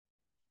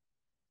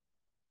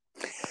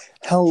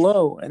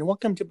Hello, and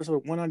welcome to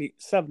episode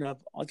 197 of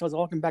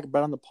Welcome Back,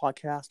 Brad, on the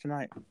podcast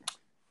tonight.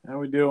 How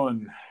we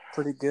doing?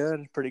 Pretty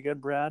good,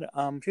 Brad.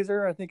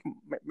 Caesar, I think,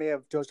 may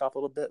have dozed off a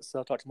little bit, so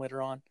I'll talk to him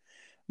later on.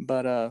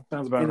 But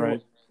Sounds about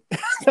right.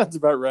 Sounds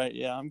about right.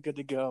 Yeah, I'm good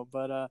to go.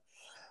 But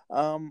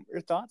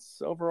your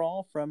thoughts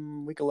overall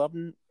from week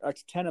 11 to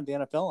 10 of the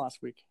NFL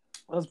last week?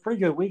 Well, it was a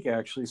pretty good week,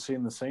 actually.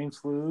 Seeing the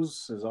Saints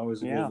lose is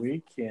always a good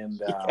week,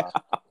 and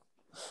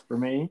for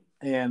me.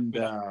 And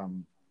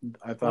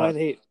I thought, why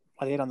they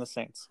hate on the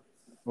Saints?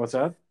 What's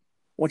that?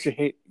 What's your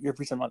hate? Your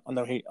reason on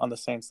the hate on the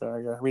Saints? There,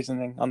 your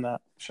reasoning on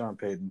that? Sean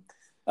Payton.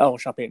 Oh,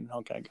 Sean Payton.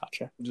 Okay,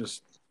 gotcha.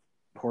 Just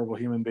horrible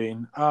human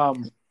being. Yeah.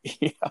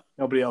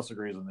 Nobody else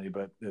agrees with me,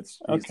 but he's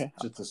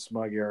just a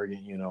smug,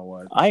 arrogant. You know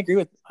what? I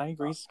agree.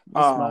 He's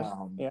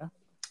smug. Yeah.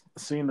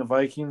 Seeing the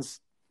Vikings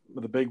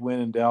with a big win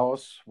in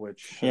Dallas,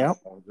 which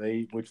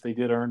they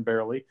did earn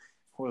barely,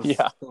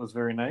 was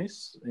very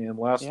nice. And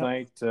last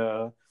night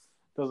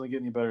doesn't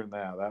get any better than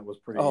that. That was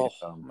pretty. Oh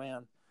man,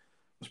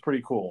 it was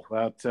pretty cool.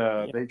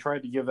 That they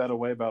tried to give that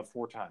away about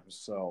 4 times.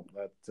 So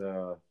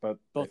that, but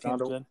both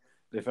teams did.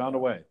 They found a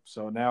way.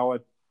 So now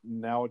it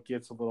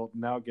gets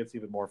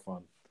even more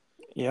fun.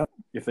 Yep.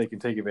 If they can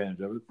take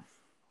advantage of it.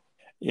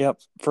 Yep.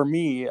 For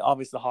me,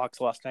 obviously the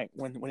Hawks last night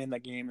winning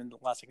that game in the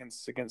last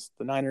seconds against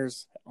the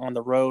Niners on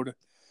the road.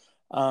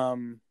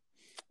 And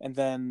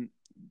then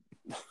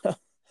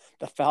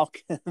the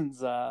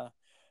Falcons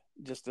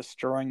just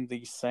destroying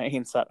the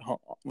Saints at home.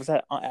 Was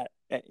that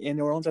in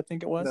New Orleans? I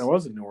think it was. That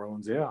was in New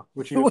Orleans, yeah.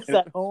 Which was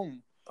at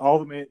home.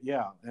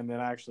 And then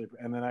actually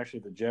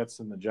the Jets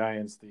and the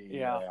Giants.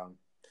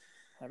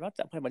 How about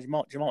that play by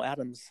Jamal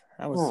Adams?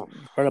 That was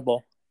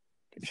incredible.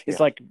 He's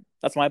like,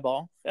 that's my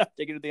ball.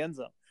 Take it to the end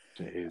zone.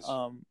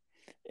 Jeez.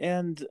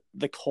 And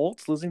the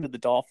Colts losing to the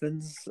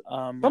Dolphins.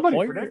 Somebody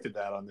predicted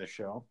that on this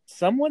show.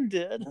 Someone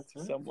did. That's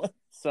right.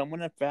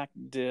 Someone in fact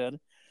did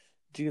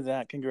do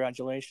that.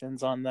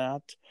 Congratulations on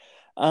that.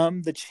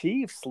 The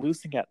Chiefs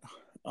losing at.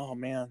 Oh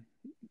man.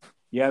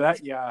 Yeah, that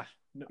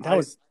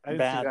was I didn't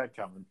bad. see that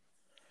coming.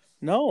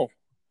 No,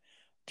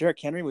 Derrick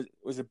Henry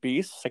was a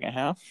beast second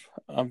half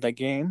of that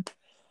game.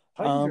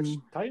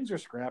 Titans are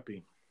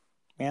scrappy.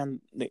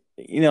 Man,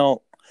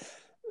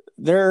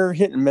 they're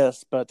hit and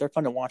miss, but they're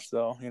fun to watch,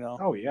 though.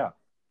 Oh yeah.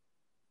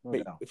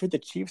 But if you're the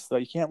Chiefs, though,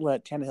 you can't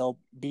let Tannehill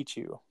beat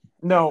you.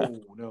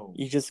 No.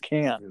 You just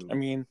can't. Dude. I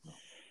mean,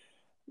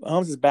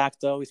 Mahomes is back,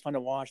 though. He's fun to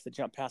watch. The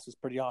jump pass was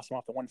pretty awesome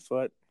off the 1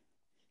 foot.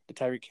 The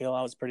Tyreek Hill,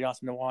 that was pretty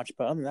awesome to watch.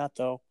 But other than that,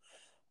 though,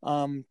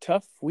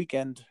 tough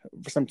weekend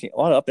for some team. A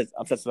lot of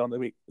upsets though in the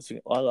week. A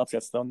lot of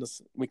upsets though in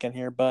this weekend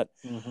here. But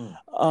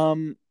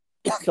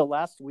so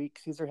last week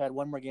Caesar had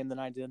one more game than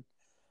I did.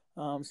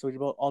 So we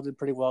all did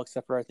pretty well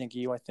except for I think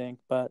you.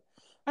 But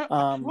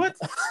what?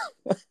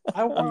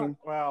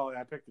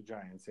 I picked the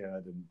Giants. Yeah,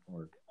 that didn't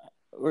work.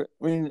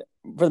 I mean,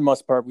 for the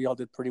most part, we all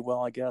did pretty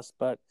well, I guess.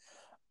 But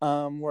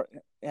we're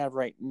at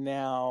right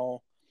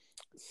now.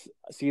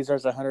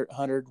 Caesar's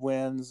 100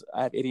 wins.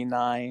 I have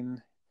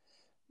 89.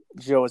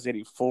 Joe is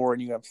 84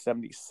 and you have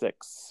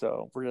 76.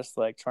 So we're just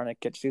like trying to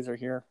catch Caesar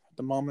here at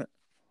the moment.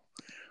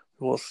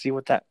 We'll see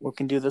what we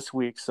can do this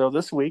week. So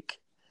this week,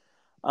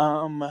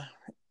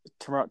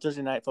 tomorrow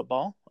Thursday night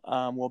football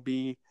will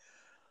be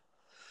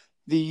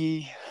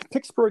the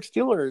Pittsburgh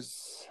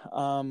Steelers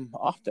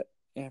off the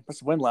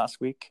impressive win last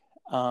week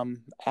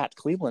at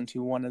Cleveland,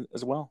 who won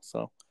as well.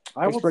 So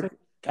I'll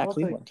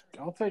Cleveland.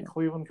 I'll take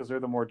Cleveland because they're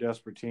the more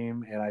desperate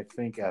team, and I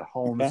think at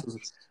home this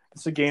is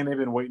a game they've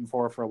been waiting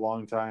for a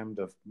long time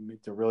to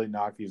really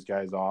knock these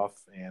guys off,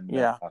 and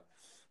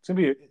it's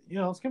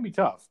gonna be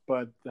tough.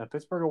 But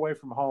Pittsburgh away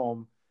from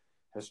home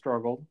has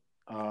struggled,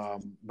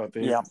 but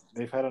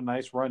they've had a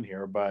nice run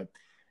here. But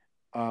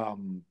I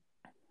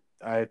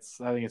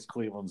think it's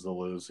Cleveland's to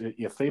lose.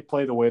 If they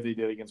play the way they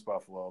did against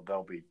Buffalo,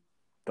 they'll beat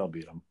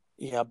them.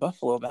 Yeah,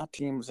 Buffalo. That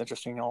team is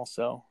interesting.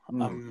 Also,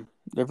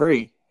 they're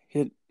very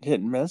hit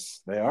and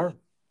miss. They are.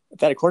 If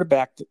they had a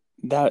quarterback,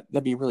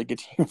 that'd be a really good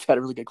team. If they had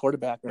a really good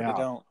quarterback, but they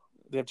don't.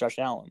 They have Josh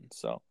Allen.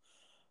 So,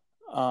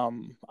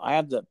 I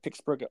have the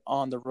Pittsburgh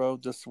on the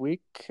road this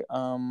week.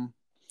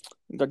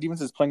 Their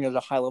defense is playing at a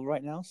high level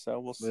right now, so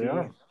we'll see.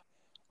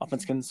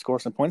 Offense can score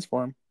some points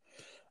for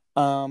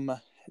them.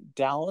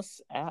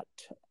 Dallas at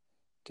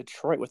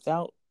Detroit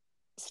without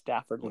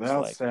Stafford.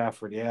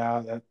 Stafford,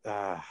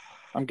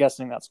 I'm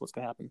guessing that's what's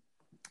going to happen.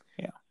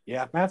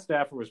 Yeah. If Matt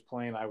Stafford was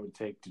playing, I would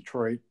take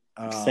Detroit.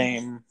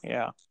 Same,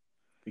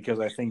 because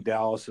I think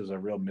Dallas is a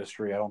real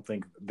mystery. I don't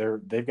think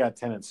they've got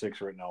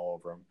 10-6 written all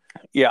over them.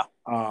 Yeah.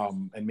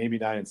 And maybe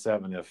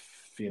 9-7 if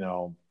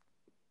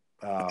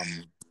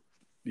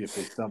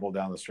they stumble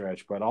down the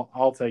stretch. But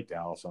I'll take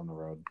Dallas on the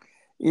road.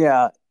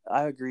 Yeah,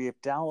 I agree. If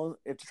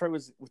Detroit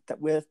was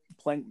with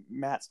playing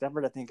Matt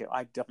Stafford, I think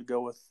I'd definitely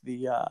go with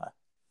the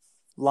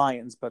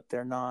Lions. But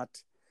they're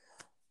not.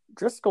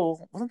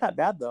 Driscoll wasn't that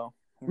bad though.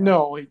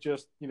 No, he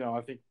just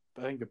I think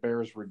the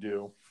Bears were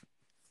due.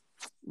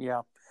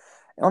 Yeah.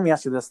 And let me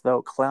ask you this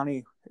though,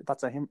 Clowney.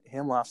 Thoughts on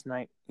him last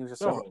night? He was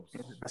just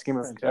best game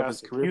of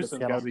his career. Houston's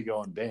got to be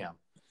going, damn.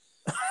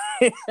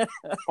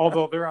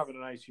 Although they're having a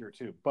nice year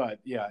too. But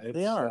yeah,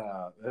 They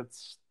are.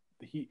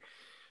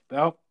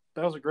 That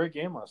was a great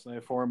game last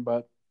night for him.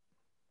 But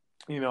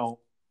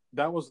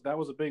that was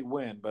a big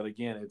win. But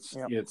again,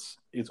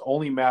 it's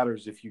only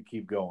matters if you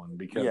keep going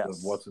because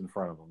of what's in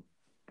front of them.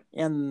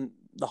 And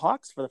the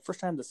Hawks, for the first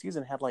time this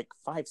season, had like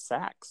 5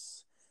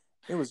 sacks.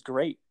 It was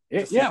great.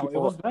 It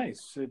was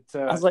nice.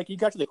 I was like, you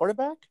got to the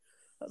quarterback?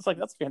 I was like,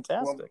 that's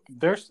fantastic. Well,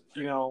 there's,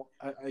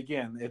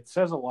 again, it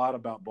says a lot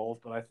about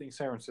both, but I think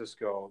San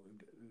Francisco,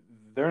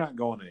 they're not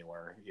going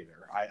anywhere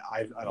either. I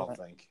don't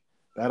think.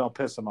 That'll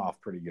piss them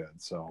off pretty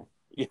good. So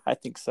yeah, I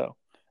think so.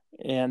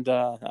 And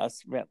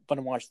it's fun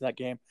to watch that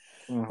game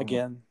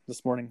again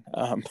this morning.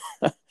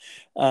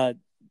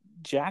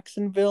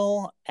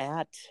 Jacksonville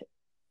at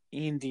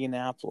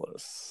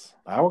Indianapolis.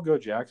 I will go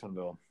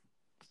Jacksonville.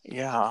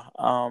 Yeah,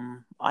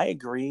 I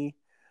agree.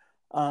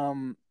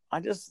 I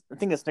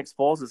think it's Nick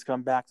Foles is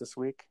coming back this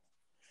week.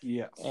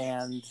 Yes.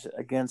 And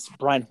against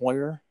Brian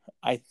Hoyer,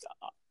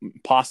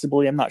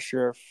 possibly. I'm not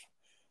sure if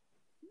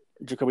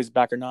Jacoby's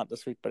back or not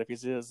this week, but if he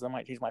is,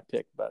 he's my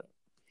pick. But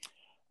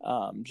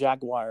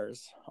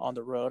Jaguars on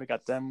the road, I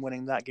got them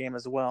winning that game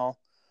as well.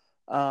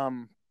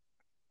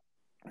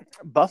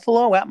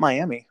 Buffalo at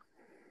Miami.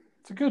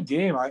 It's a good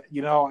game. I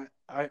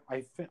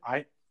think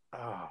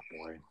oh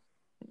boy.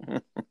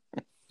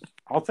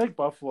 I'll take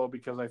Buffalo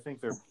because I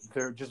think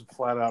they're just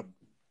flat out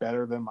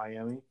better than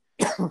Miami.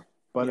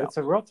 But it's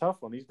a real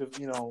tough one.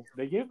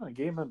 They gave them a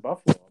game in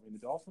Buffalo. I mean, the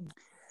Dolphins.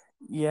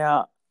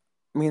 Yeah,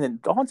 I mean the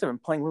Dolphins have been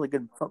playing really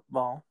good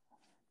football.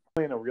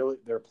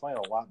 They're playing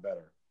a lot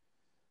better.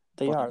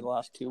 They are the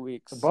last 2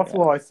 weeks.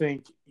 Buffalo, I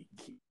think,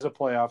 is a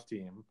playoff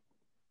team.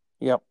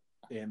 Yep.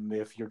 And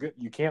if you're good,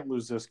 you can't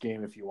lose this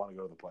game if you want to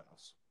go to the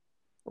playoffs.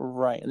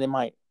 Right, and they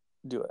might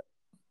do it.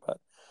 But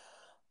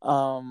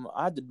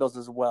I had the Bills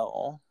as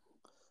well.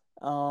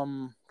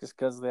 Just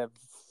because they have,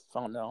 I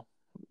don't know,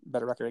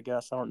 better record, I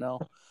guess. I don't know.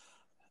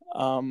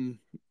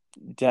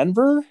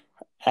 Denver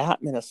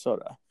at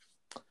Minnesota.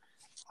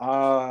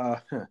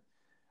 I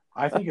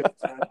think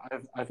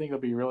it'll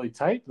be really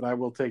tight, but I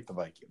will take the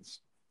Vikings.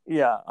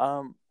 Yeah.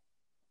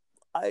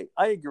 I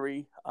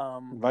agree.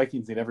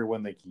 Vikings need every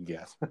win they can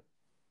get.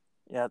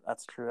 Yeah,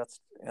 that's true.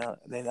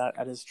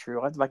 That is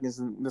true. I have the Vikings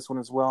in this one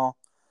as well.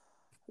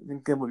 I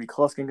think it will be a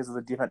close game because of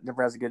the defense.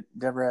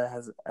 Denver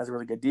has a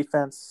really good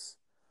defense.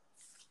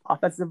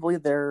 Offensively,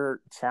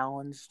 they're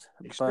challenged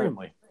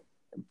extremely,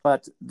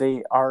 but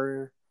they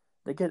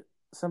get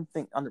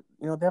something under.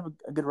 They have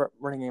a good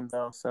running game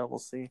though, so we'll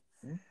see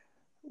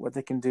what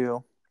they can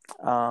do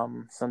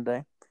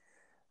Sunday.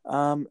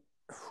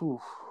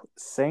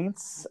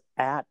 Saints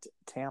at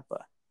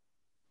Tampa.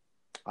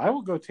 I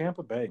will go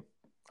Tampa Bay.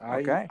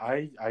 Okay.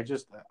 I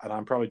just, and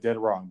I'm probably dead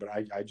wrong, but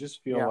I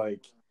just feel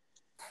like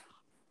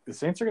the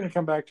Saints are going to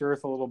come back to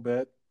earth a little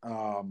bit.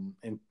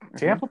 And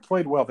Tampa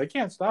played well. They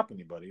can't stop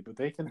anybody, but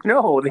they can.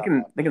 No, they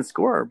can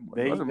score.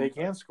 They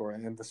can score,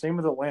 and the same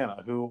with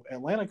Atlanta.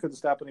 Atlanta couldn't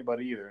stop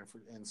anybody either,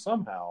 and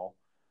somehow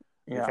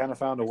they kind of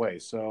found a way.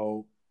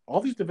 So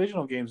all these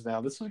divisional games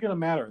now, this is going to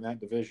matter in that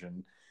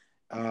division.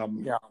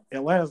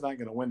 Atlanta's not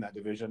going to win that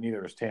division,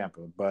 neither is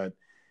Tampa. But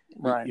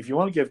if you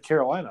want to give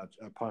Carolina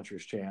a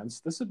puncher's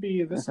chance, this would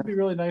be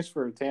really nice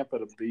for Tampa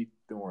to beat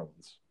New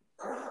Orleans.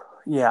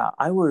 Yeah,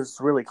 I was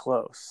really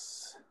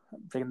close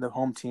picking the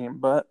home team,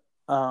 but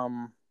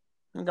I'm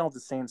going with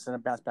the Saints in a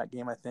bounce back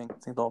game. I think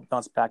they'll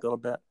bounce back a little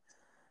bit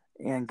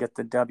and get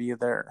the W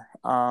there.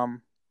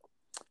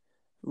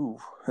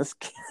 This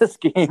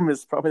game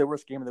is probably the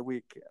worst game of the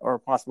week, or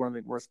possibly one of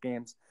the worst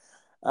games.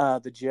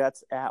 The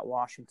Jets at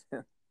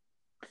Washington.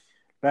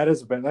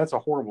 That's a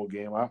horrible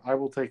game. I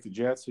will take the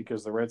Jets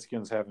because the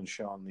Redskins haven't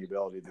shown the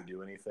ability to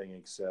do anything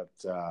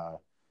except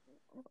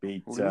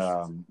beat.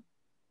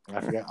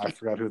 I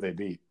forgot who they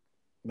beat.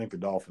 I think the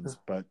Dolphins,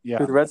 but yeah,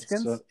 the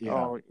Redskins. Yeah.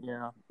 Oh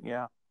yeah.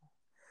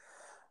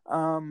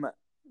 The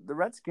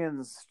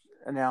Redskins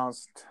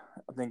announced,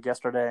 I think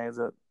yesterday,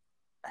 that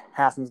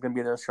Hasen's going to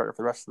be their starter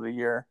for the rest of the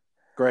year.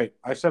 Great.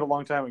 I said a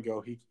long time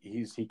ago he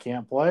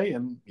can't play,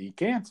 and he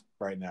can't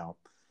right now.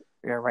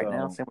 Yeah,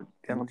 now. Same with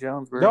Daniel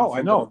Jones. No,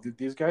 I know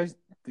these guys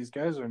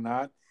are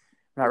not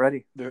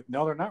ready. They're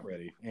not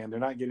ready, and they're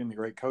not getting the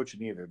great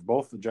coaching either.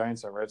 Both the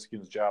Giants and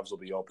Redskins jobs will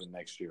be open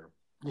next year.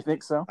 You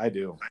think so? I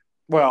do.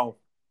 Well,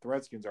 the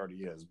Redskins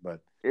already is, but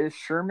is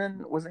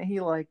Sherman? Wasn't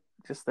he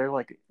just there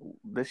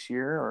this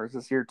year, or is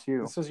this year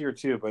 2? This is year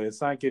 2, but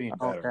it's not getting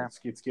better.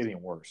 Okay. It's getting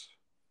worse.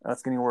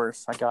 That's getting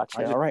worse. I got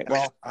you. All right.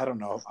 Well, I don't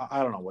know.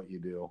 I don't know what you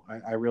do.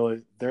 I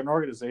really. They're an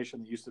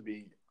organization that used to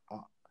be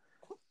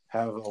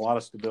have a lot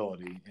of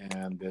stability, and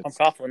I'm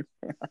Coughlin.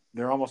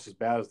 They're almost as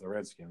bad as the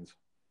Redskins.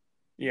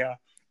 Yeah.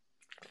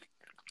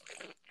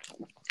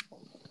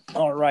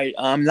 All right.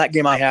 That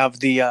game I have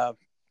the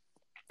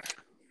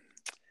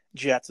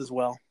Jets as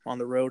well on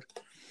the road.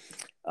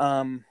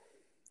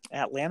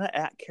 Atlanta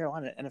at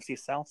Carolina, NFC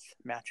South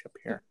matchup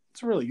here.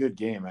 It's a really good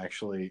game,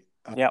 actually.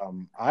 Yeah.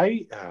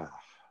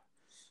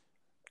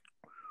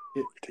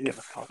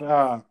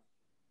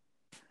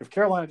 If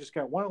Carolina just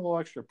got one little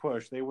extra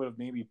push, they would have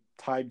maybe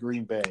tied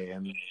Green Bay,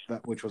 and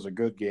which was a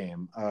good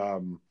game.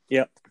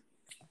 Yep.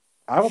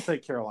 I will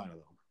take Carolina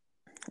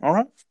though. All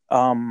right.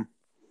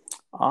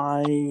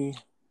 I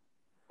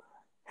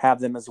have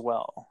them as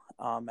well.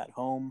 At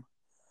home,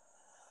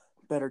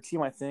 better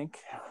team, I think.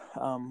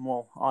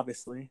 Well,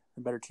 obviously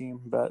a better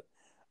team, but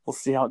we'll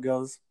see how it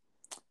goes.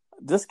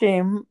 This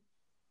game,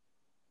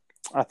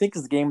 I think,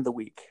 is the game of the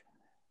week.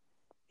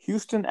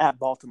 Houston at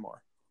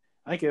Baltimore.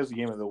 I think it is the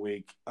game of the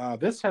week.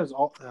 This has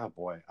all. Oh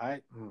boy,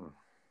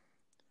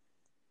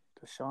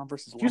 Deshaun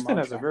versus Houston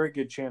has a very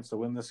good chance to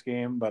win this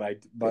game, but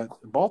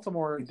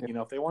Baltimore,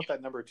 if they want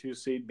that number 2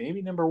 seed,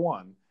 maybe number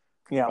 1.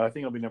 Yeah, but I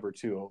think it'll be number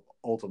 2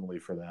 ultimately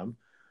for them.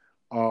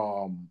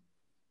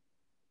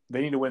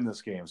 They need to win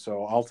this game,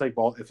 so I'll take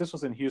If this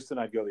was in Houston,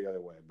 I'd go the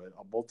other way, but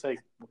we'll take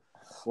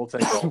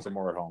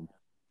Baltimore at home.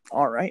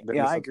 All right.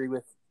 I agree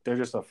with. They're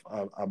just a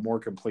more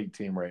complete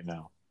team right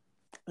now.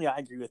 Yeah, I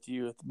agree with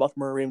you. The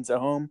Baltimore Ravens at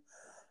home.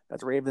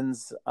 That's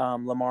Ravens.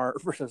 Lamar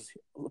versus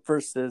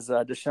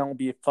Deshaun will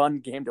be a fun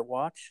game to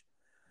watch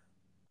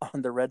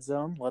on the red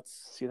zone.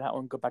 Let's see that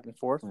one go back and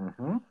forth.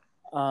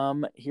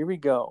 Mm-hmm. Here we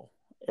go.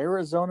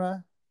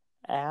 Arizona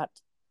at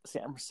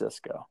San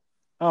Francisco.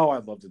 Oh,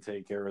 I'd love to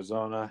take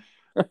Arizona.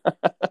 And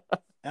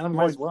I'm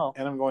Might as well.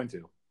 And I'm going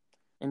to.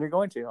 And you're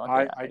going to.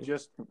 Okay. I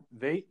just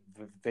they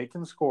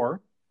can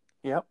score.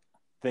 Yep.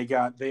 They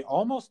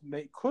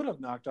could have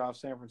knocked off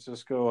San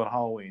Francisco on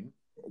Halloween.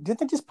 Didn't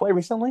they just play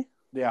recently?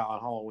 Yeah, on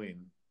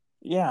Halloween.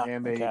 Yeah.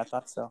 And I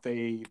thought so.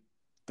 They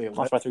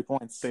lost by 3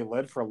 points. They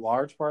led for a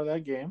large part of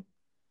that game.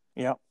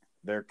 Yep.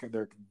 They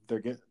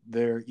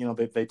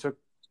took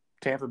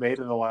Tampa Bay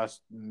to the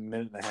last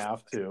minute and a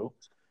half too.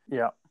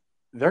 Yeah.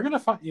 They're gonna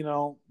find.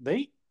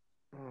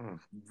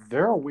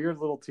 They're a weird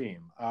little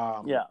team.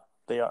 Yeah,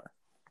 they are.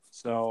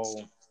 So,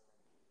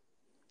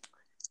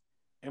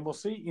 and we'll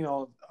see.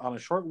 On a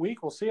short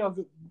week, we'll see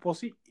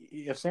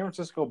if San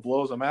Francisco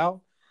blows them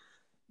out.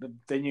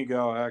 Then you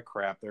go,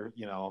 crap. They're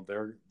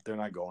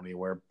not going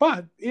anywhere.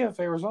 But if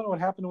Arizona would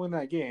happen to win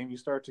that game, you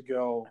start to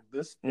go,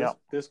 this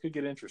could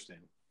get interesting.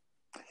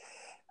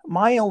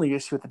 My only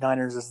issue with the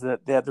Niners is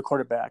that their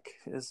quarterback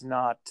is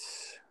not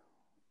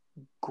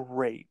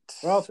great.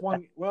 Well, it's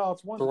one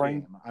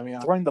game. I mean,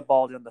 throwing the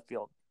ball down the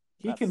field.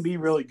 He can be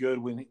really good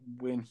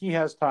when he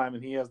has time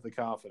and he has the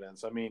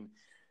confidence. I mean,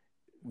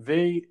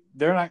 they're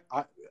not.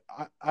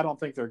 I don't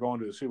think they're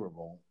going to a Super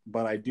Bowl,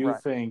 but I do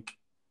think,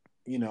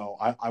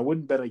 I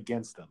wouldn't bet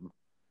against them.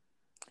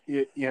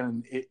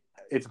 It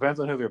depends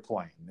on who they're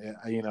playing.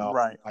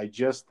 Right. I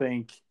just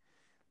think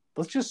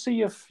let's just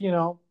see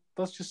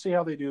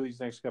how they do these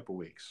next couple of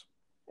weeks.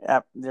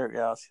 Yeah,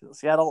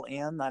 Seattle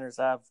and Niners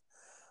have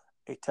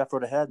a tough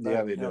road ahead.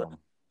 Yeah, they do.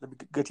 They're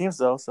good teams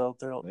though, so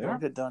they'll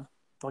get done.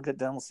 They'll get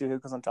done. We'll see who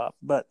goes on top.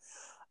 But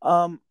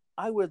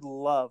I would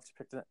love to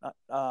pick the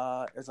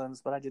Arizona,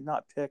 but I did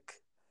not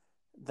pick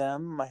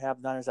them. I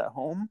have Niners at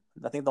home.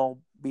 I think they'll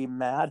be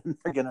mad and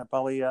they're gonna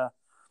probably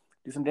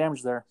do some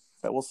damage there.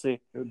 But we'll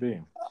see. Could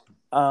be.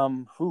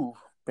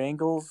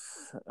 Bengals?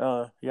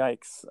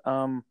 Yikes.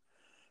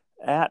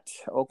 At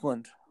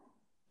Oakland.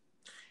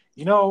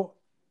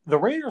 The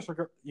Raiders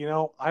are.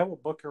 I will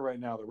book her right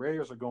now. The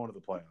Raiders are going to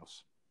the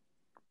playoffs.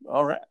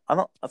 All right.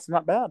 That's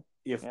not bad.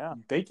 If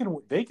they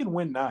can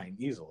win 9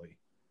 easily.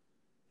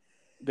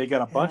 They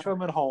got a bunch of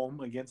them at home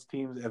against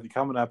teams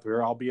coming up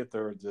here, albeit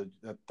their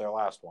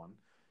last one.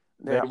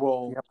 They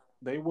will.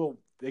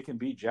 They can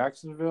beat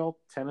Jacksonville,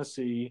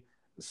 Tennessee,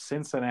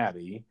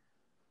 Cincinnati.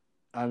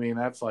 I mean,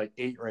 that's like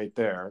 8 right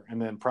there,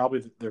 and then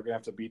probably they're gonna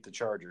have to beat the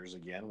Chargers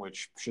again,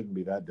 which shouldn't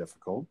be that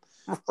difficult.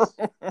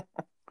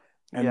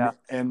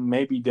 And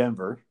maybe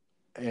Denver,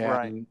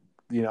 and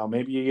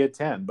maybe you get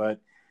 10, but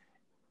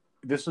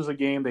this is a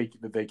game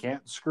they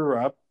can't screw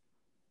up,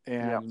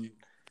 and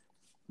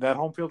that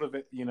home field of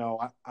it,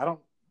 I don't.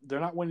 They're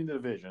not winning the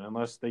division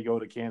unless they go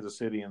to Kansas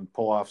City and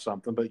pull off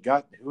something. But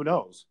who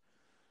knows?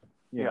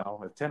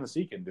 If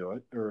Tennessee can do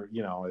it, or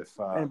if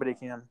anybody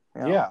can.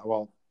 I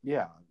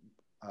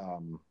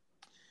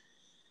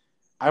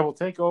will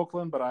take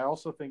Oakland, but I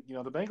also think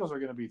the Bengals are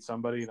going to beat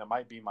somebody, and it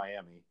might be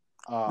Miami.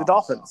 The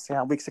Dolphins,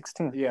 week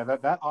 16. Yeah,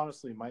 that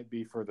honestly might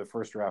be for the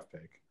first draft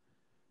pick.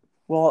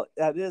 Well,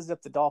 that is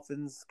if the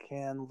Dolphins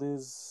can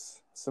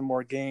lose some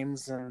more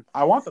games, and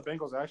I want the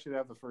Bengals actually to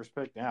have the first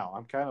pick now.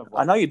 I'm kind of.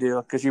 I know you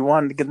do because you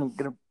wanted to get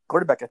a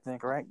quarterback. I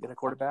think, right? Get a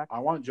quarterback. I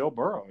want Joe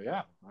Burrow.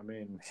 Yeah, I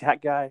mean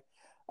that guy.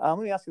 Let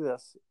me ask you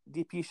this: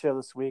 DP show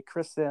this week.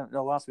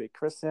 Last week.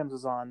 Chris Sims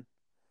was on.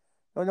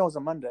 No, it was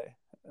on Monday.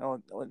 No,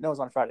 it was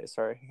on Friday.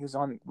 Sorry, he was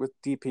on with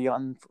DP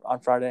on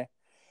Friday,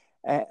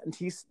 and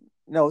this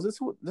was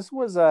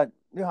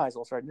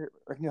Neuheisel. Sorry,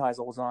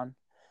 Neuheisel was on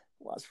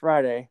last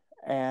Friday,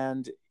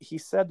 and he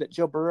said that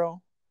Joe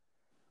Burrow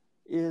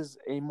is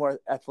a more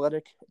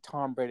athletic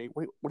Tom Brady.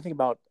 What do you think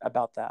about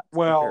that?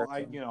 Well,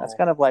 that's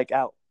kind of like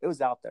out. It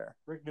was out there.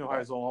 Rick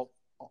Neuheisel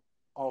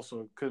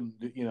also couldn't.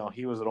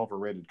 He was an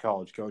overrated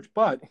college coach,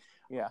 but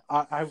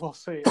I will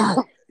say,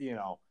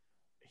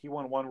 he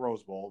won one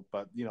Rose Bowl,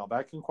 but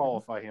that can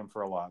qualify him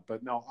for a lot.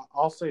 But no,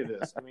 I'll say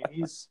this. I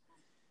mean,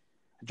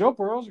 Joe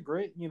Burrow's a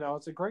great,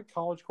 it's a great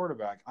college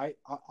quarterback.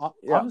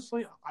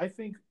 Honestly, I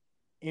think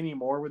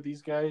anymore with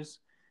these guys,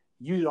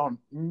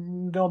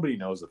 nobody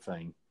knows a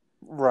thing.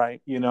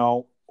 Right.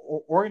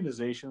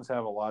 Organizations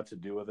have a lot to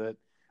do with it.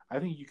 I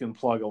think you can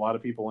plug a lot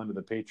of people into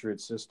the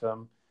Patriots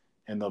system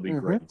and they'll be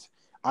great.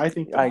 I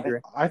agree.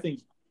 I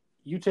think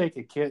you take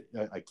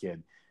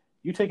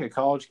you take a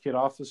college kid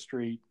off the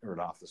street, or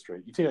not off the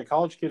street. You take a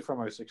college kid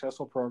from a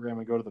successful program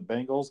and go to the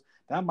Bengals.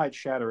 That might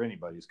shatter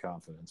anybody's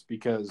confidence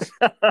because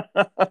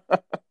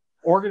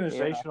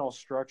organizational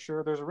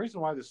structure. There's a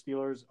reason why the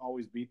Steelers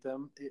always beat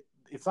them.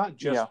 It's not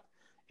just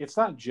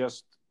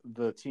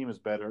the team is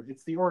better.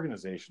 It's the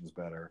organization's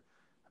better.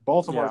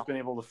 Baltimore's been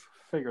able to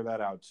figure that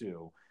out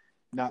too.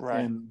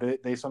 And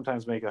they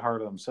sometimes make it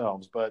hard on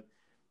themselves, but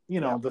the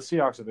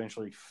Seahawks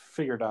eventually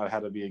figured out how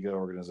to be a good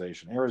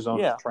organization.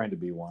 Arizona's trying to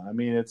be one. I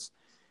mean, it's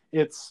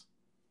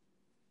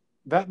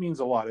that means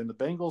a lot. And the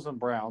Bengals and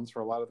Browns, for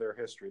a lot of their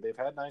history, they've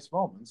had nice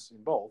moments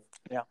in both.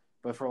 Yeah.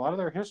 But for a lot of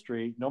their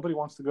history, nobody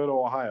wants to go to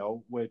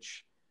Ohio,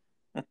 which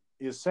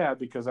is sad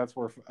because that's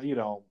where,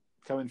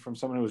 coming from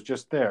someone who was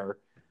just there.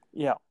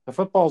 Yeah. The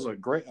football's a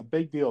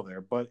big deal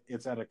there, but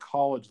it's at a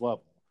college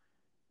level.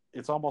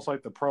 It's almost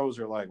like the pros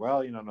are like,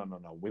 well,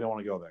 no, we don't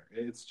want to go there.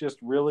 It's just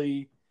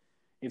really,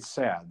 it's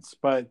sad.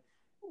 But,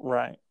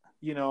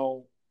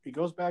 it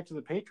goes back to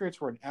the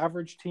Patriots were an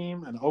average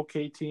team, an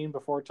okay team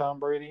before Tom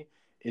Brady.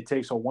 It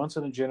takes a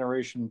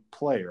once-in-a-generation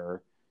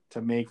player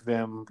to make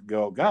them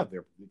go, God,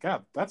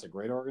 that's a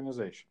great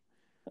organization.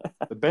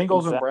 The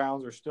Bengals and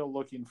Browns are still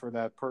looking for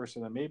that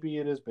person, and maybe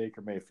it is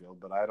Baker Mayfield,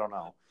 but I don't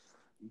know.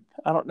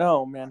 I don't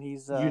know, man.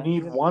 You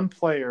need one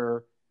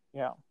player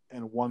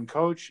and one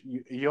coach.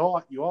 You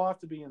all have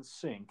to be in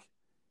sync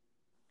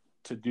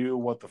to do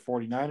what the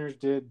 49ers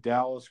did,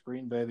 Dallas,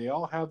 Green Bay. They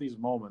all have these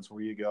moments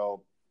where you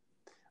go,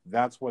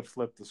 that's what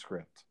flipped the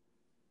script.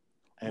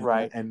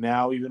 And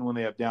now, even when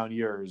they have down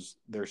years,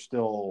 they're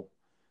still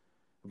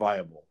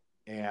viable.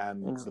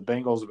 And the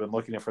Bengals have been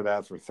looking for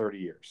that for 30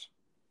 years.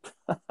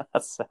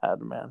 That's sad,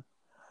 man.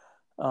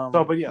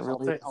 But yes,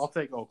 really I'll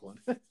take Oakland.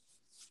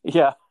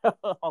 Yeah,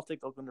 I'll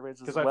take Oakland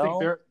Raiders as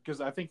well.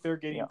 Because I think they're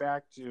getting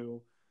back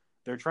to,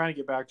 they're trying to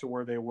get back to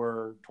where they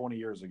were 20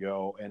 years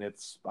ago, and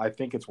I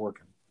think it's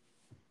working.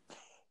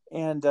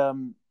 And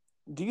do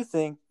you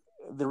think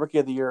the Rookie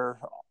of the Year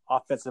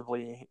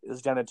offensively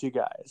is down to two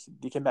guys,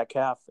 DK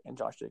Metcalf and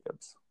Josh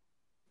Jacobs?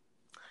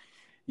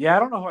 Yeah, I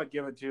don't know who I'd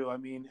give it to. I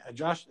mean,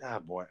 Josh,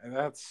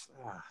 that's.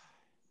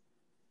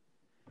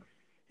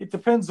 It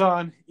depends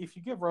on, if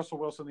you give Russell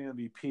Wilson the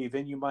MVP,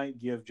 then you might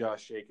give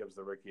Josh Jacobs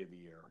the Rookie of the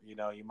Year. You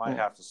might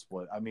have to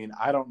split. I mean,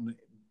 I don't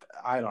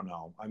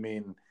know. I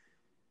mean,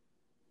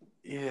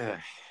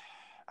 yeah,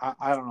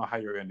 I don't know how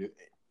you're going to do it.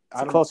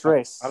 It's a close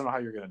race. I don't know how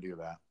you're going to do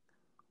that.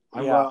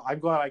 I'm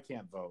glad I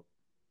can't vote.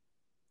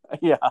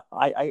 Yeah,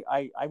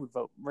 I would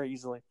vote very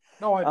easily.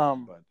 No, I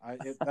don't, but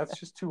that's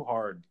just too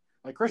hard.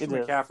 Like, Christian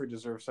McCaffrey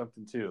deserves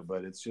something too,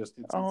 but it's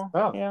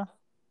tough. Yeah,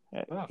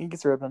 he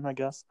gets ribbon, I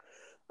guess.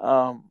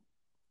 But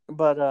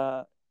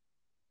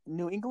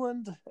New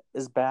England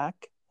is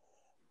back.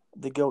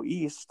 They go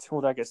east.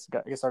 Well, I guess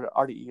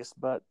already east,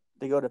 but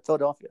they go to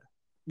Philadelphia.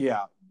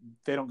 Yeah,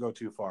 they don't go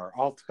too far.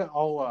 I'll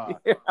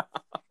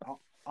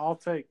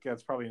take.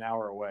 It's probably an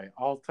hour away.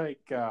 I'll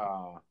take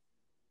the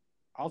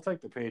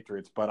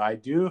Patriots, but I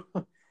do.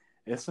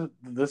 This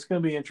is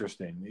going to be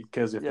interesting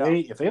because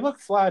if they look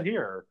flat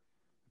here,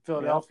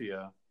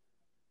 Philadelphia.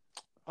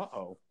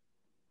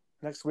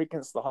 Next week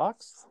against the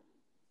Hawks.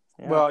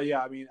 Yeah. Well,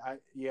 yeah, I mean,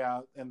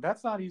 and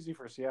that's not easy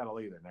for Seattle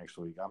either next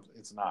week.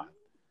 It's not.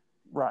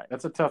 Right.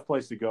 That's a tough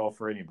place to go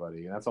for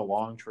anybody, and that's a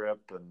long trip,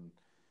 and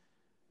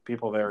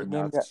people there are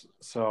nuts.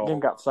 Game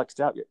got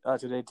flexed out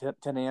today,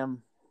 10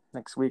 a.m.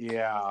 next week.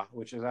 Yeah,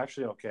 which is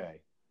actually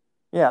okay.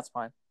 Yeah, it's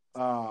fine.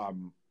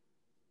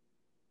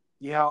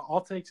 Yeah,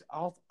 I'll take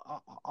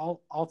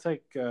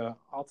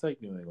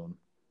New England.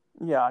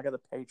 Yeah, I got the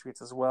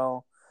Patriots as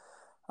well.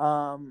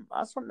 I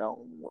just don't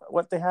know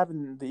what they have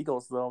in the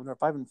Eagles though. They're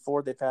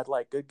 5-4. They've had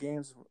like good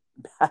games,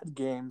 bad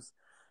games,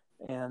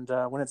 and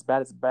when it's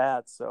bad, it's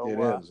bad. So it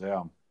is.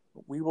 Yeah,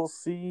 we will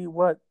see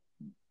what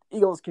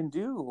Eagles can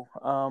do.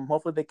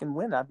 Hopefully they can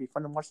win. That'd be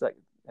fun to watch that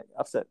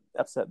upset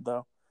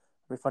though.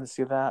 It'd be fun to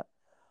see that.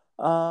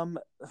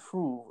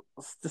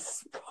 This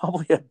is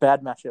probably a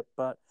bad matchup,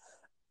 but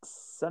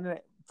Sunday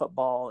Night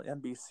Football,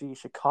 NBC,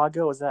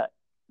 Chicago, is that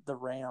the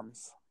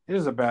Rams? It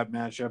is a bad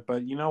matchup,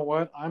 but you know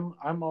what?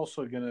 I'm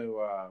also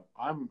gonna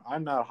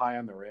I'm not high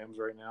on the Rams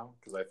right now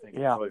because I think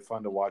it's really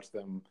fun to watch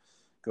them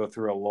go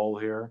through a lull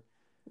here.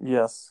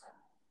 Yes.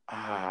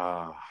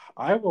 I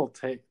will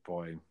take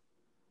Do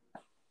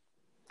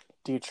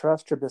you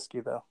trust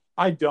Trubisky though?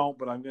 I don't,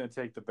 but I'm going to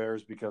take the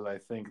Bears because I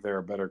think they're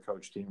a better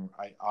coach team.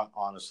 I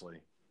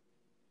honestly,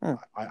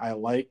 I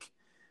like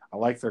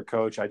their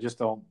coach. I just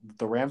don't.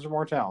 The Rams are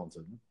more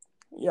talented.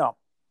 Yeah.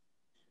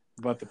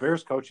 But the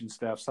Bears coaching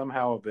staff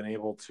somehow have been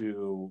able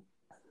to.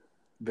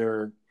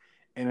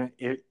 And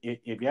if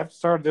you have to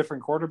start a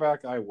different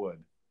quarterback, I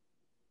would.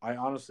 I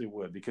honestly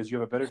would, because you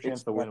have a better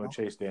chance to win with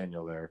Chase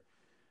Daniel there.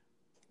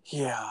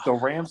 Yeah. The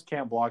Rams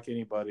can't block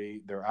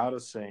anybody. They're out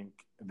of sync.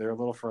 They're a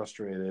little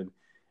frustrated.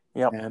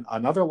 Yep. And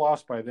another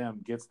loss by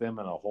them gets them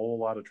in a whole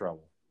lot of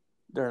trouble.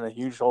 They're in a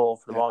huge hole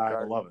for the ball I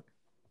guard. love it.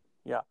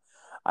 Yeah.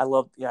 I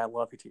love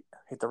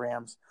hate the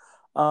Rams.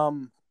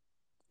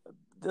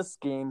 This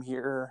game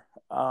here,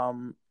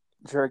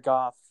 Jared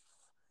Goff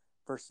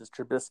versus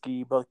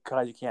Trubisky, both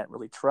guys you can't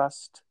really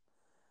trust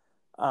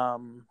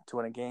to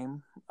win a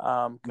game.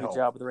 Good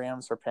job with the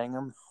Rams for paying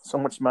him so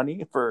much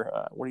money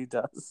for what he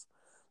does.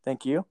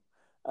 Thank you.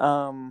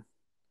 I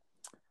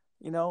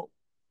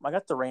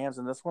got the Rams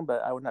in this one,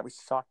 but I would not be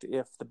shocked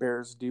if the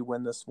Bears do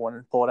win this one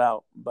and pull it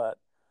out. But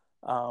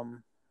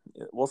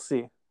we'll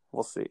see.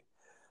 We'll see.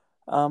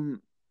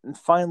 And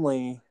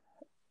finally,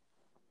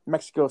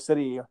 Mexico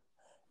City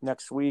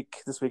this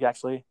week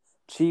actually.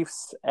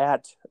 Chiefs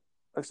and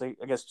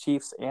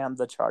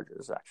the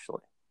Chargers,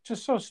 actually.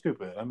 Just so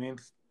stupid. I mean,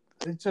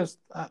 it's just,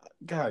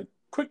 God,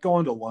 quit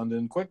going to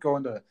London, quit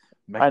going to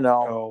Mexico. I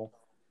know.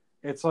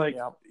 It's like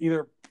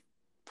either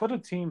put a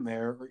team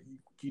there, or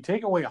you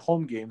take away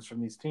home games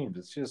from these teams.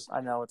 It's just, I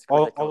know, it's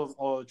ridiculous.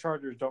 All the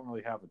Chargers don't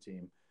really have a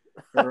team.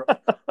 Or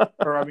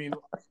I mean,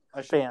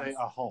 I should say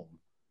a home.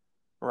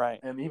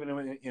 Right. And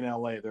even in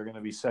LA, they're going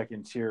to be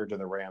second tier to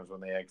the Rams when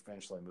they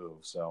eventually move.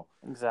 So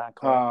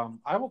exactly.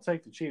 I will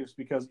take the Chiefs,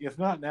 because if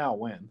not now,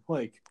 when?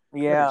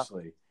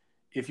 Seriously,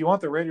 if you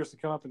want the Raiders to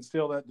come up and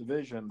steal that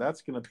division,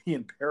 that's going to be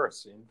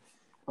embarrassing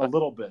a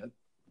little bit.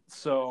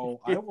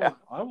 So I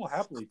will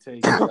happily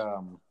take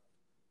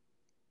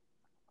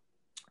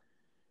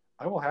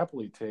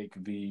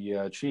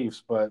the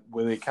Chiefs, but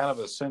with a kind of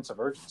a sense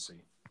of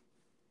urgency.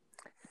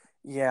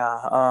 Yeah,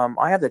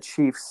 I have the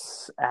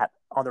Chiefs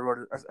on the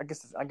road. I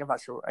guess I'm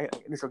not sure.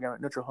 Neutral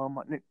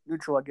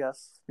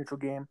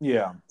game.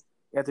 Yeah,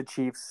 I have the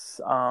Chiefs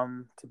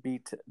to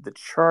beat the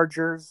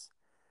Chargers.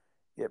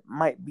 It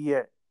might be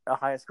a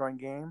highest scoring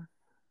game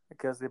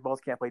because they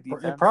both can't play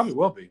defense. It probably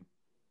will be.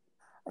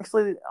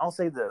 Actually, I'll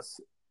say this: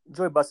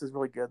 Joey Buss is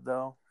really good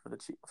though for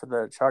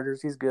the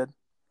Chargers. He's good.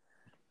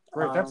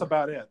 Great. That's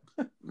about it.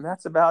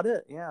 That's about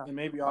it. Yeah. And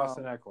maybe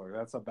Austin Eckler.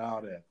 That's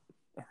about it.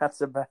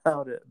 That's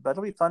about it. But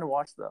it'll be fun to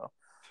watch, though.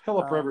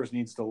 Philip Rivers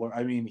needs to learn.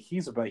 I mean,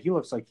 he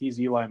looks like he's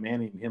Eli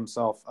Manning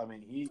himself. I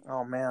mean,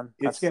 oh man,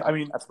 that's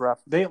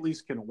rough. They at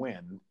least can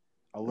win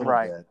a little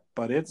bit,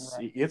 but it's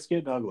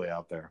getting ugly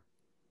out there.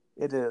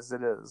 It is.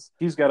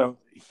 His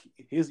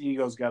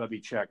ego's got to be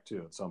checked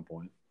too at some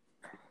point.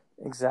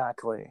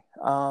 Exactly.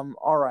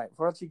 All right.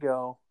 Before I let you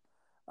go,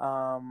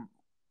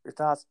 your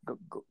thoughts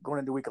going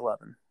into Week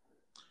 11?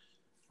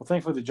 Well,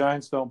 thankfully the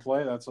Giants don't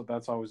play.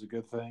 That's always a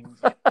good thing.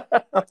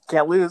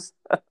 Can't lose.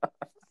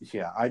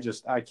 Yeah, I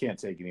can't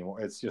take it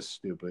anymore. It's just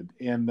stupid,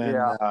 and then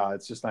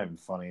it's just not even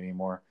funny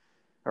anymore.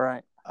 All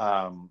right.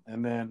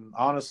 And then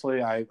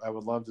honestly, I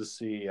would love to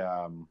see,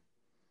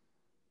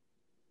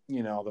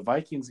 the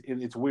Vikings.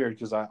 It's weird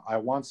because I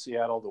want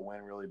Seattle to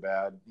win really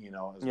bad, as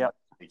much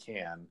as they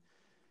can.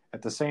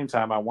 At the same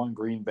time, I want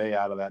Green Bay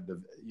out of that.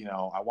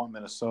 I want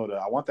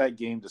Minnesota. I want that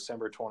game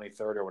December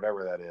 23rd or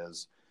whatever that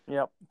is.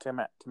 Yep,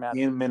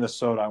 in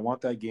Minnesota. I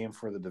want that game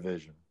for the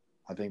division.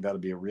 I think that'll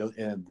be a real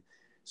end.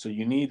 So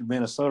you need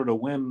Minnesota to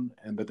win,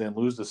 but then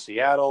lose to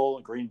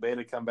Seattle, Green Bay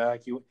to come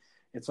back.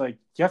 It's like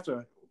you have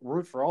to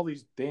root for all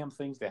these damn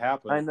things to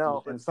happen. I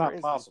know, and it's not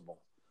possible.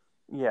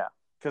 Yeah,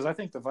 because I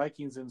think the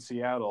Vikings in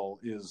Seattle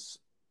is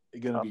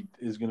going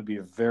to be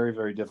very,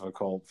 very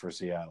difficult for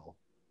Seattle.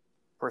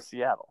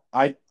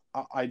 I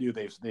do.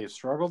 They've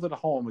struggled at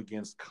home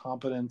against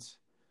competent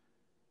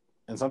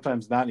and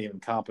sometimes not even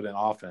competent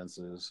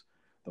offenses.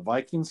 The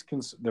Vikings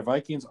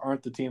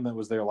aren't the team that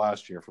was there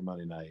last year for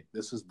Monday night.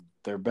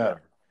 They're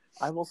better.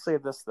 I will say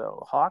this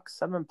though, Hawks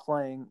have been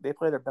playing. They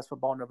play their best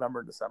football in November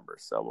and December,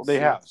 so we'll see. They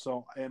have.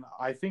 So, and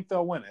I think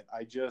they'll win it.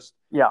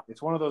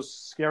 It's one of those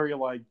scary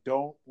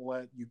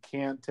you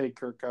can't take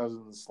Kirk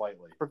Cousins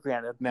slightly for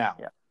granted now,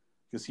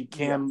 because he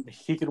can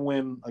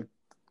win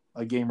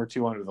a game or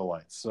two under the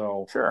lights.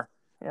 So sure,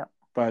 yeah.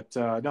 But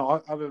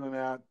no, other than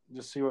that,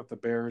 just see what the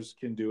Bears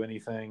can do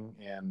anything,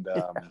 and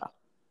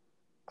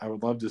I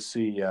would love to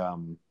see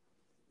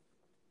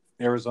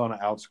Arizona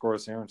outscore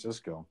San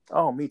Francisco.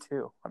 Oh, me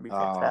too. That'd be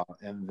fantastic.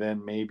 And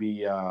then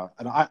maybe, and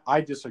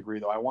I disagree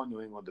though. I want New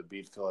England to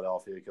beat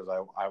Philadelphia because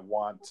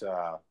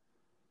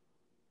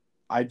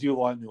I do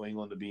want New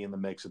England to be in the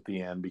mix at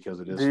the end because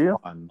it is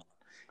fun.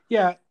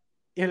 Yeah,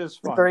 it is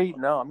fun. They're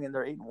 8-0. I mean,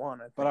 they're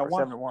 8-1. But I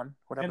want 7-1,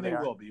 whatever and they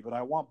will be. But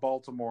I want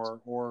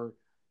Baltimore or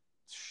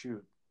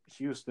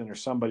Houston or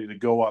somebody to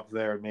go up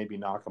there and maybe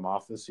knock them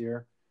off this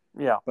year.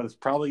 Yeah, but it's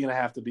probably going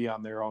to have to be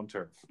on their own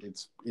turf.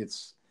 It's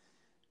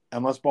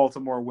unless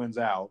Baltimore wins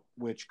out,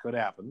 which could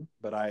happen.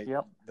 But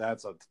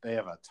they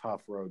have a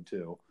tough road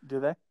too. Do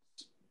they?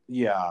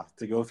 Yeah,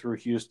 to go through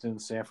Houston,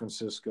 San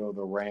Francisco,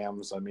 the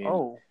Rams. I mean,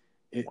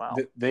 wow.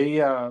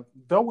 They'll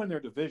win their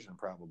division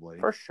probably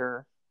for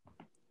sure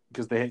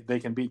because they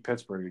can beat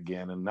Pittsburgh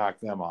again and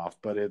knock them off.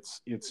 But it's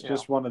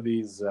just one of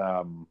these.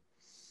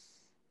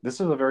 This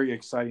is a very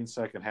exciting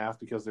second half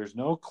because there's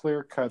no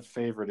clear-cut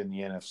favorite in the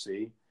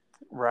NFC.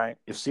 Right.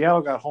 If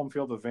Seattle got home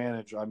field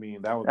advantage, I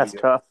mean, That's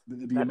tough.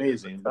 It'd be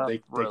amazing, but they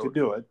could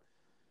do it.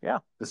 Yeah.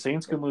 The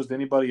Saints can lose to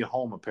anybody at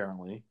home,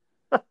 apparently.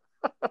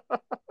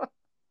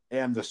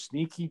 And the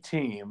sneaky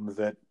team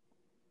that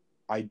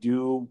I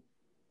do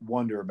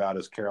wonder about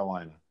is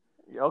Carolina.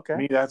 Okay. To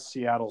me, that's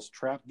Seattle's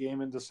trap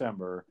game in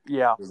December.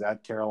 Yeah. Is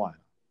at Carolina.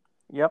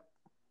 Yep.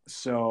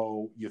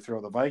 So you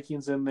throw the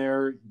Vikings in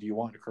there. Do you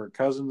want Kirk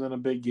Cousins in a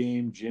big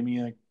game, Jimmy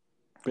in a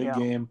big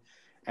game?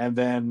 And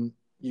then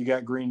you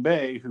got Green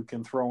Bay, who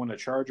can throw in a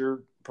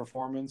Charger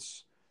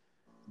performance.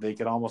 They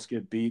could almost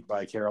get beat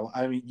by Carolina.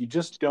 I mean, you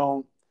just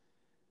don't.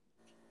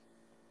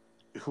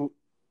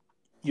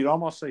 You'd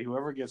almost say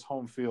whoever gets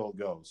home field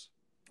goes.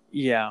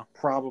 Yeah.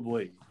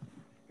 Probably.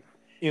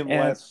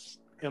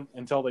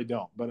 Until they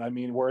don't. But I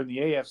mean, we're in the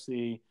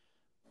AFC.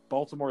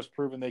 Baltimore's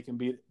proven they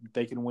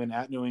can win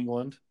at New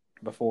England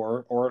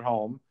before or at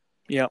home.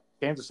 Yeah.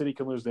 Kansas City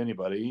can lose to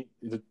anybody.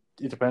 It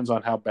depends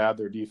on how bad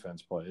their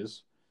defense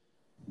plays.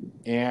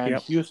 And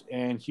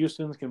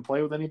Houston can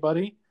play with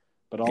anybody,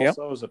 but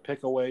also is a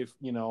pick away.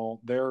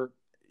 They're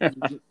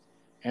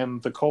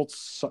and the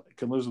Colts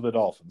can lose with the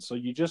Dolphins. So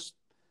you just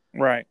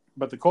right.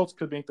 But the Colts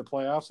could make the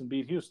playoffs and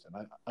beat Houston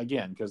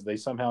again because they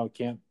somehow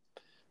can't.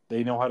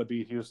 They know how to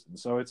beat Houston.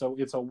 So it's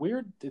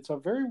a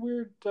very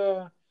weird.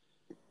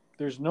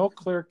 There's no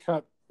clear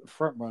cut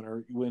front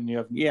runner when you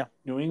have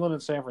New England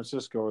and San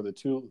Francisco are the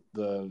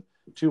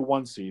two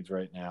 1 seeds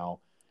right now,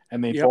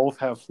 and they both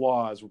have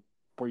flaws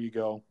where you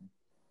go,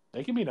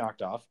 they can be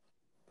knocked off.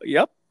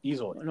 Yep,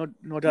 easily.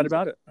 No doubt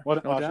about it.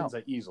 Well, I shouldn't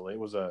say easily. It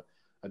was a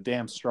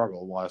damn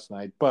struggle last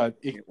night, but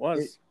it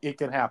was. It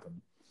can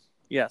happen.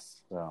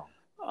 Yes. So,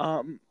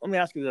 let me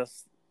ask you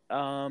this: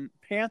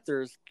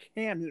 Panthers,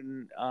 Cam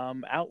Newton,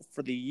 out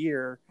for the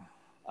year.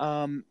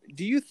 Do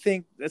you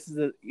think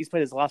he's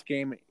played his last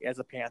game as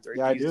a Panther?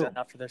 Yeah, he's done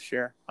enough for this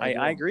year.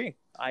 I agree.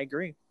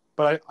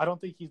 But I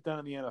don't think he's done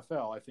in the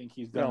NFL. I think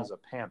he's done as a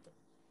Panther.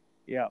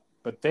 Yeah.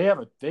 But they have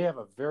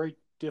a very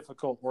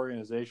difficult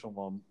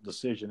organizational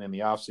decision in the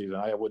offseason.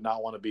 I would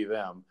not want to be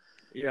them.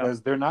 Yeah.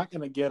 Because they're not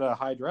going to get a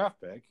high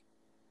draft pick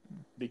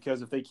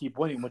because if they keep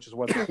winning, which is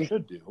what they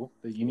should do,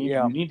 that you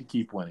need to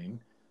keep winning.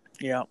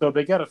 Yeah. So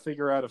they got to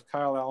figure out if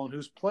Kyle Allen,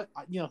 who's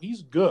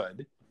he's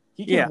good,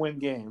 he can win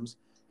games.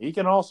 He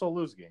can also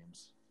lose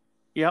games.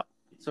 Yep.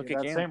 So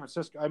San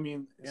Francisco. I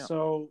mean,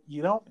 so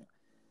you don't.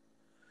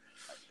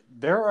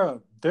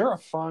 They're a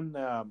fun.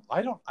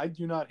 I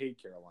do not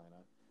hate Carolina.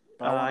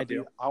 I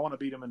do. I want to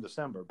beat them in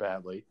December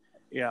badly.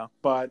 Yeah.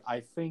 But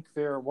I think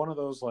they're one of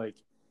those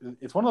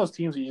it's one of those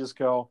teams that you just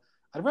go,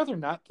 I'd rather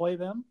not play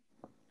them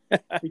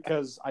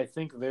because I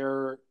think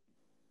they're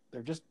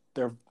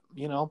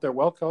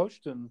well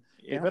coached and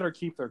they better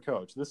keep their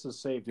coach. This has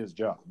saved his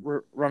job.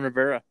 Ron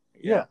Rivera.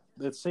 Yeah,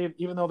 it's saved.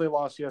 Even though they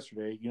lost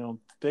yesterday,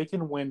 they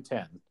can win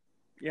 10.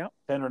 Yeah,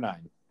 10 or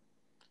 9.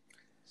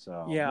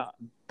 So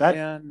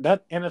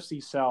that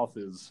NFC South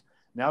is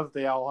now that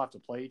they all have to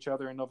play each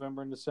other in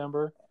November and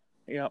December.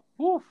 Yeah.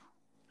 Woof.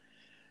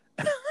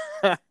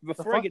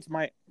 Before I get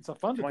to it's a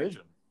fun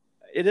division.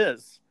 It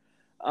is.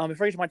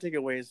 Before I get to my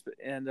takeaways,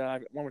 and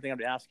one more thing I have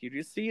to ask you: do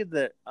you see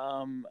that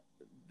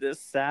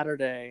this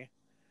Saturday,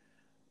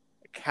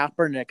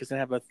 Kaepernick is going to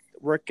have a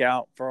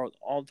workout for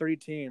all 30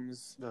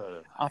 teams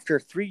after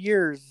 3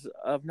 years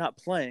of not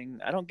playing?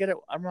 I don't get it.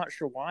 I'm not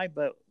sure why,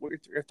 but what are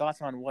your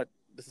thoughts on what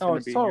this is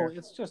going to be?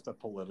 It's just a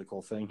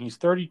political thing. He's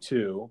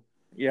 32.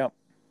 Yeah.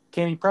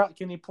 Can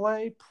he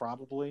play?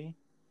 Probably.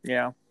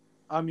 Yeah.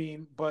 I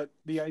mean, but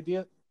the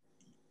idea,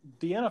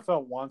 the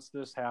NFL wants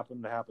this to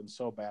happen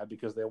so bad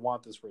because they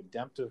want this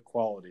redemptive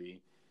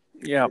quality.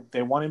 Yeah.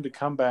 They want him to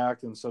come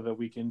back and so that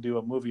we can do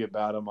a movie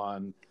about him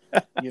on,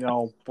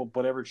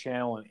 whatever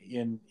channel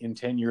in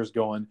 10 years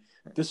going,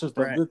 this was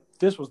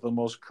the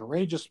most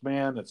courageous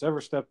man that's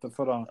ever stepped the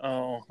foot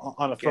on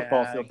a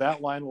football field.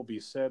 That line will be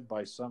said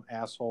by some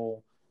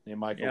asshole named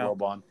Michael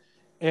Robon.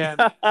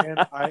 And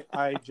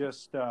I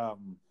just,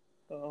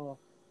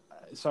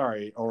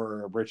 sorry,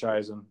 or Rich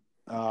Eisen.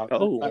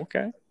 Okay.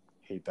 I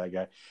hate that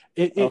guy.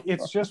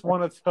 It's just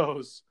one of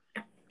those.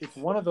 It's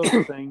one of those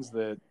things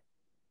that.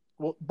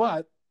 Well,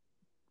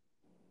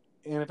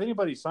 and if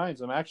anybody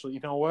signs him, actually,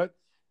 you know what?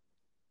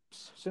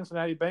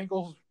 Cincinnati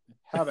Bengals,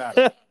 have at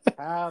it.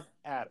 Have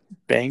at it.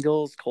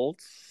 Bengals,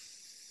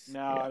 Colts.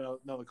 No,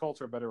 the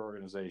Colts are a better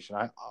organization.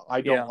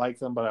 I don't like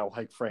them, but I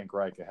like Frank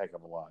Reich a heck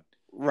of a lot.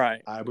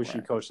 Right. I wish he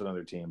coached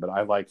another team, but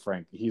I like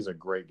Frank. He's a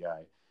great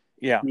guy.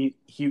 Yeah.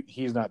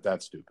 He's not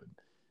that stupid.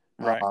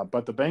 Right.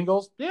 But the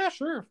Bengals, yeah,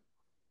 sure.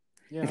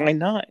 Why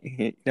not?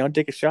 Don't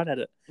take a shot at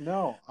it.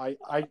 No,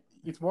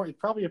 it's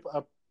probably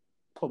a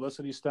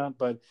publicity stunt,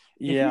 but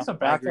if he's a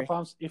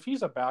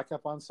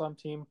backup on some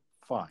team,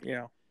 fine.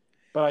 Yeah.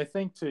 But I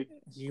think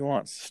he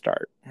wants to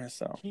start.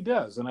 So he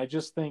does, and I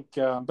just think.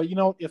 But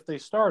if they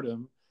start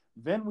him,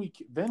 then we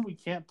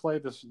can't play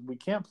this. We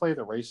can't play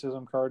the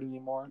racism card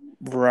anymore.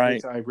 Right.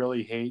 Which I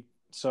really hate.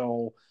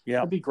 So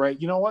it'd be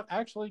great. You know what?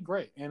 Actually,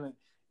 great. And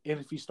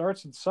if he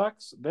starts and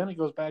sucks, then it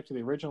goes back to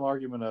the original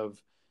argument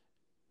of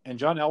And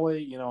John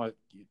Elway,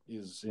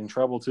 is in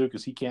trouble too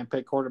because he can't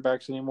pick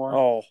quarterbacks anymore.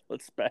 Oh,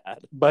 that's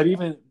bad. But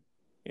even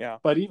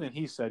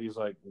he said he's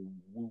like,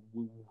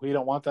 we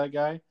don't want that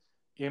guy.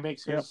 It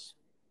makes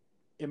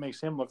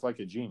him look like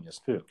a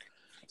genius too.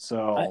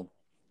 So,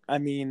 I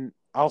mean,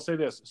 I'll say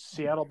this: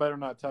 Seattle better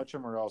not touch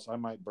him, or else I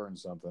might burn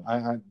something.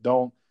 I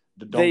don't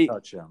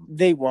touch him.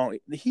 They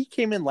won't. He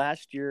came in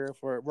last year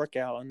for a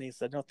workout, and they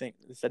said no, thank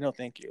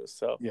you.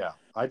 So yeah,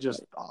 I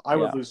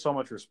would lose so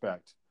much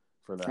respect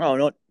for that.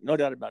 Oh, no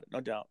doubt about it,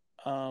 no doubt.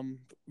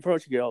 Before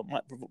you go,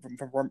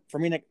 for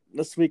me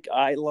this week,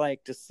 I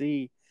like to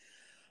see,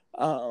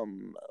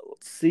 can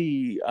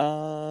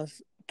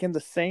the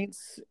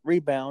Saints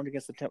rebound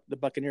against the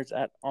Buccaneers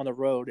on the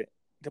road,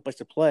 the place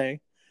to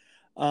play?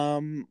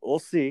 We'll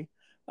see.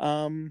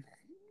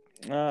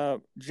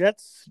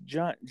 Jets,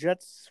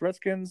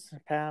 Redskins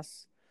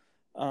pass.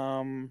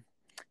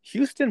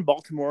 Houston,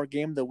 Baltimore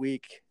game of the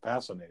week.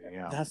 Fascinating,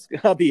 yeah.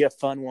 That'll be a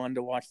fun one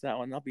to watch. That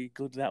one, I'll be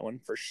glued to that one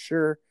for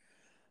sure.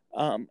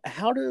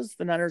 How does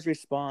the Niners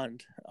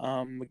respond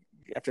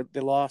after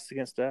they lost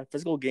against a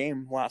physical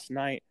game last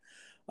night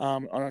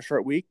on a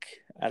short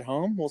week at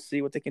home? We'll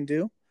see what they can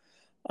do.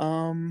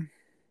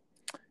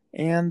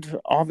 And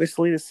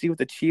obviously to see what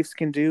the Chiefs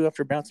can do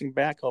after bouncing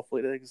back.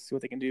 Hopefully they can see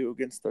what they can do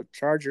against the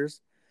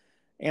Chargers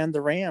and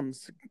the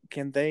Rams.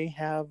 Can they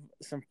have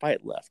some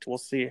fight left? We'll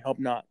see. Hope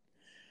not.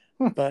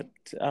 But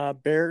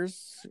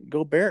Bears,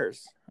 go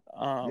Bears.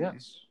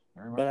 Yes.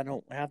 But I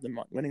don't have them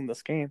winning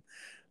this game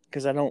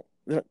because they don't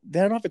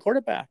have a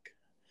quarterback.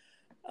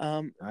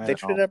 They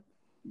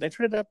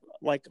traded up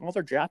like all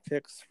their draft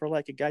picks for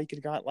like a guy you could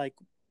have got like,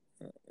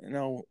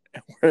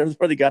 where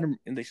they got him,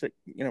 and they should,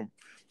 for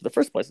the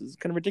first place. It's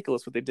kind of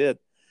ridiculous what they did.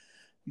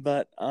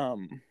 But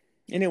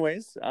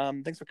anyways,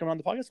 thanks for coming on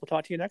the podcast. We'll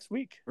talk to you next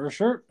week. For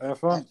sure. Have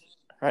fun.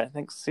 All right.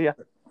 Thanks. See ya.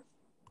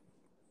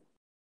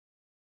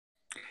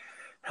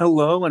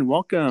 Hello and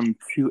welcome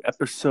to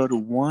episode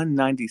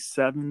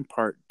 197,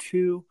 part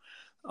 2.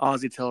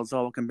 Ozzy tells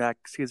all. Welcome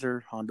back,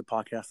 Caesar, on the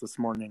podcast this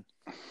morning.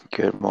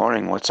 Good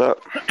morning. What's up?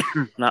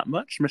 Not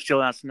much. Missed you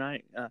last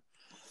night,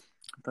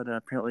 but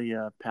apparently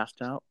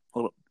passed out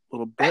a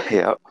little bit.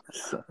 Yeah.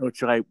 So,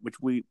 which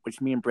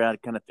me and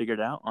Brad kind of figured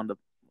out on the.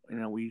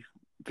 We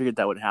figured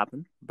that would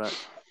happen, but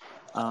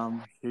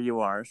here you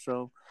are.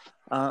 So,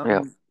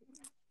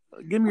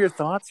 give me your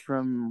thoughts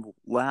from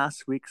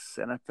last week's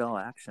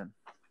NFL action.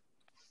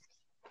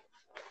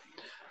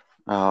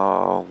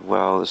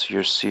 Well, this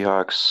year's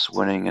Seahawks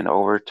winning in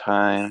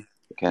overtime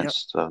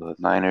against the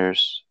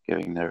Niners,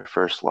 giving their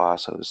first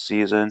loss of the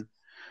season.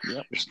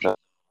 Yep. There's no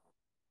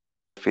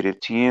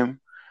defeated team,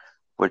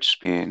 which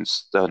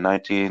means the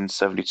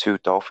 1972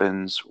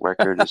 Dolphins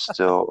record is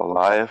still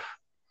alive.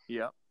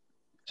 Yep.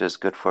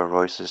 Just good for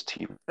Royce's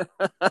team.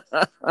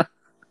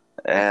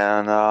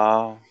 And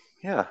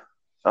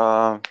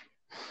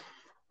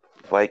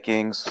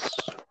Vikings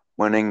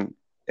winning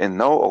in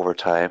no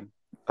overtime.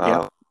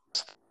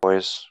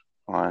 Boys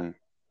on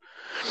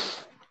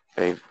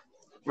a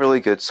really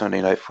good Sunday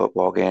night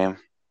football game.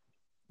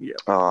 Yeah.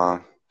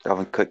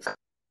 Dalvin Cook.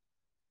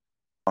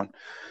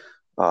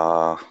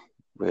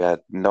 We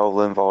had no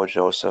Linval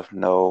Joseph,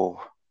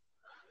 no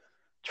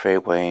Trey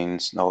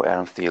Waynes, no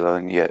Adam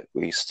Thielen, yet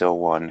we still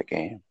won the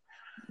game.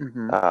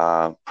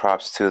 Mm-hmm.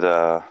 Props to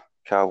the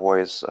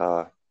Cowboys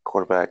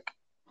quarterback,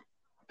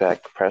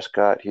 Dak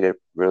Prescott. He did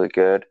really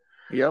good.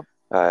 Yep.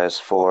 As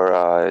for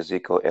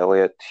Ezekiel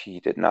Elliott, he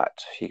did not.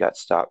 He got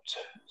stopped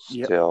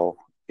still,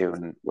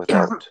 even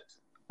without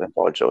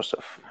Linval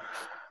Joseph.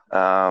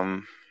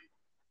 Let's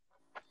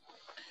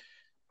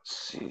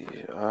see.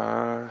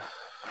 And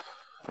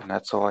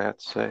that's all I have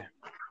to say.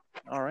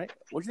 All right.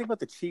 What do you think about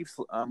the Chiefs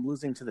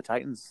losing to the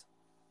Titans?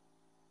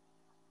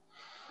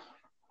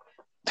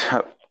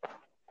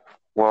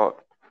 Well,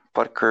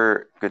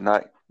 Butker could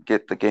not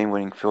get the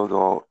game-winning field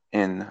goal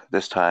in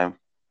this time,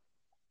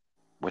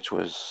 which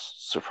was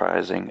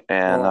surprising.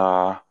 And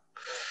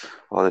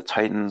the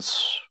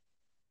Titans,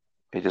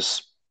 they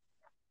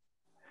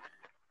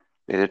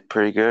did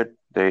pretty good.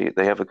 They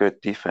have a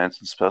good defense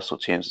and special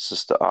teams. It's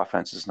just the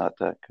offense is not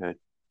that good.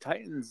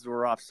 Titans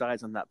were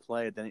offsides on that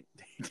play. They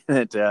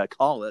didn't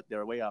call it. They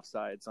were way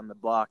offsides on the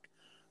block,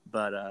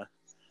 but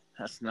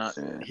that's not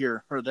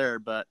here or there.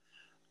 But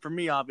for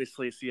me,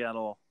 obviously,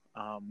 Seattle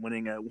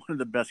winning one of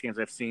the best games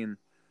I've seen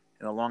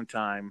in a long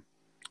time.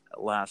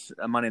 Last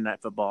Monday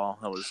Night Football,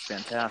 that was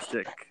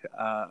fantastic.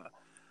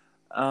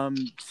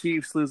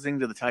 Chiefs losing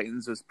to the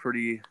Titans was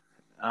pretty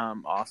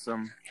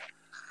awesome.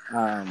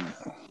 And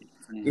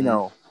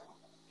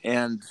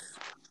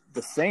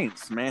the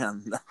Saints,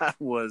 man, that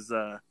was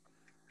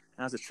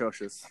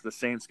atrocious. The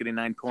Saints getting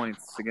 9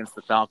 points against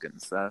the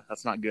Falcons.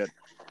 That's not good.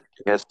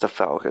 Against the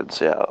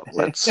Falcons, yeah.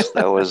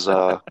 That was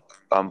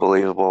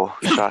unbelievable,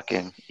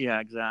 shocking.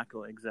 Yeah,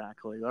 exactly.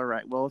 All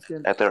right, well,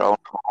 at their own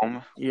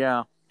home.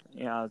 Yeah.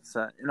 It's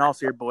and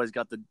also your boys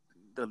got the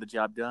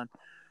job done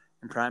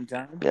in prime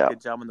time. Yeah.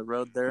 Good job on the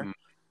road there. Mm-hmm.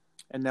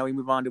 And now we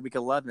move on to week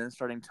 11,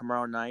 starting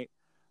tomorrow night,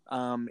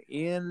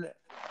 in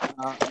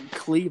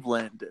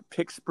Cleveland,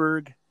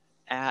 Pittsburgh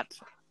at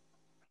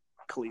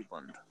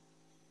Cleveland.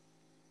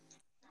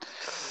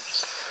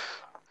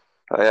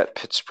 I got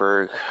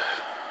Pittsburgh.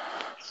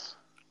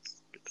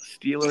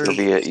 Steelers. It'll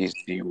be an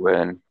easy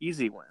win.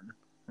 Easy win.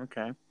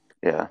 Okay.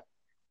 Yeah.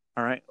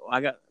 All right. Well,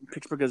 I got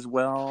Pittsburgh as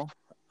well.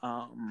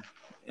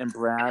 And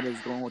Brad is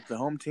going with the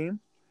home team.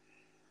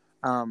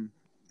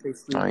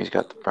 Basically, he's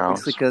got the Browns.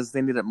 Basically, because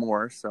they need it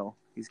more, so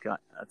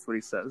that's what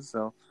he says.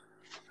 So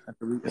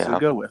that's what we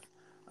go with.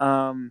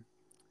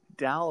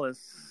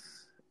 Dallas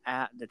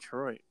at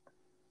Detroit.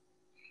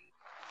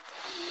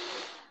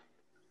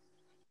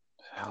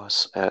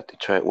 Dallas at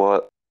Detroit.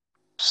 Well,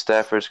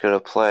 Stafford's going to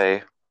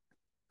play.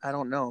 I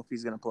don't know if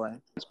he's going to play.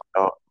 I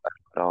don't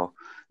know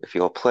if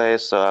he'll play,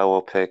 so I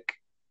will pick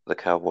the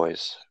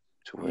Cowboys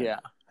to win.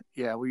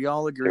 Yeah. We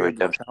all agree on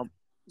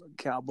the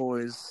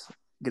Cowboys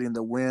getting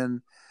the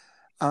win.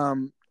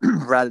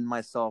 Brad and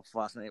myself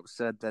last night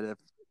said that if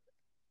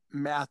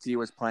Matthew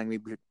was playing, we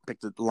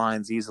picked the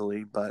Lions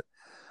easily, but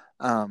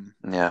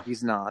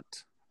he's not.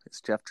 It's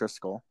Jeff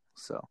Driscoll.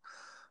 So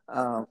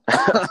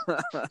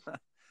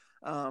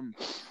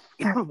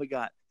we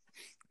got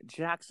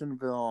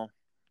Jacksonville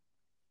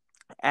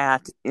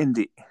at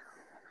Indy.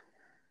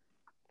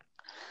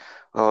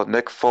 Well,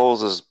 Nick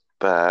Foles is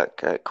back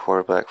at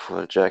quarterback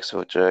for the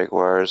Jacksonville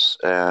Jaguars,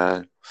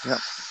 and I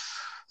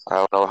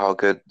don't know how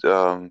good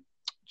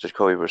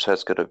Jacoby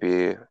Brissett's going to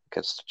be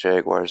against the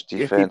Jaguars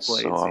defense,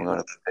 so I'm going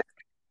to pick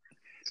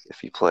if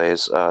he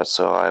plays.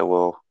 So I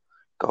will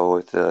go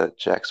with the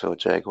Jacksonville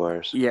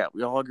Jaguars. Yeah,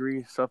 we all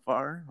agree so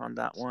far on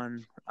that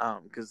one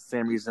because the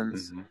same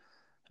reasons.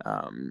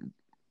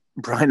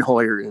 Brian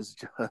Hoyer is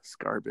just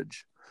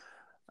garbage.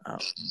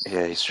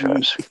 Yeah, he's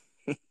trash.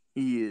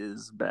 He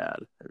is bad.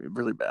 I mean,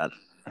 really bad.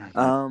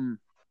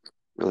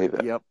 Really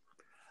bad. Yep.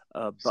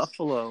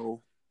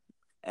 Buffalo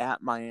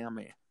at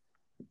Miami.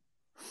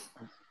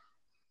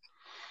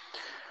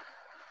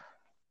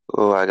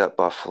 Oh, I got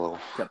Buffalo.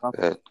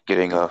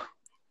 Getting a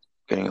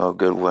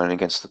good win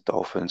against the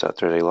Dolphins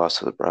after they lost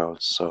to the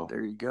Browns. So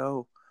there you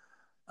go.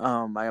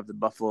 I have the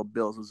Buffalo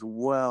Bills as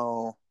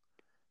well.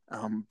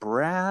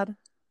 Brad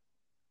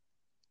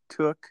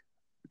took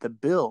the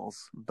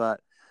Bills, but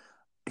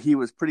he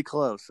was pretty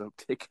close of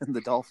taking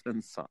the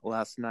Dolphins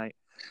last night.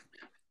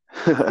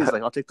 He's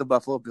like, I'll take the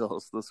Buffalo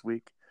Bills this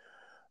week.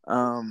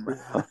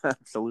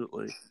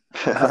 Absolutely.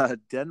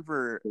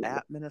 Denver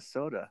at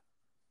Minnesota.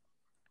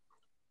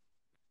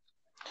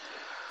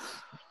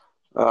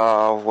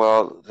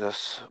 Well,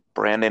 this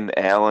Brandon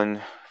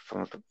Allen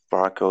from the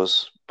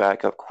Broncos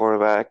backup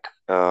quarterback.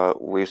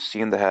 We've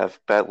seen to have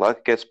bad luck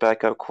against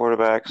backup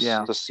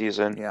quarterbacks this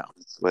season. Yeah.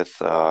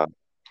 With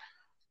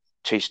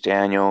Chase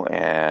Daniel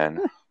and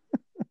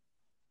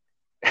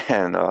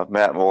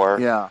Matt Moore.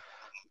 Yeah.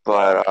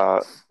 But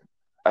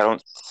I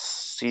don't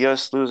see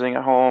us losing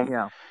at home.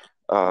 Yeah.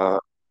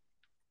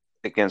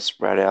 Against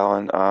Brad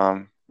Allen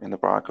in the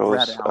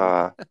Broncos.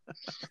 Brad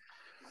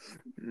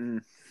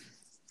Allen.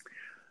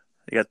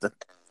 You got the.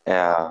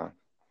 Yeah.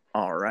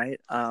 All right.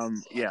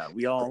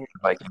 We all.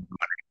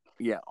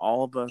 Yeah,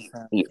 all of us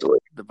have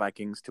the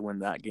Vikings to win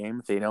that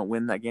game. If they don't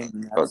win that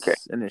game,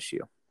 that's an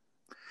issue.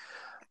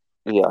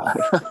 Yeah.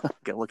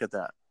 Okay, look at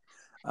that.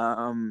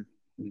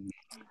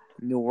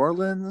 New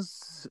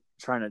Orleans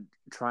trying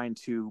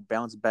to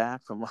bounce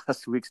back from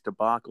last week's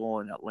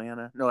debacle in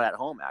Atlanta. No, at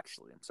home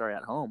actually. I'm sorry,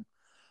 at home.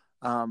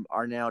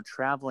 Are now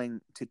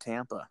traveling to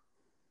Tampa.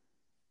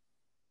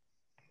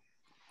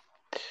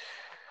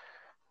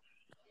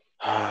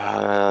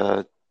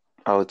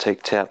 I would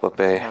take Tampa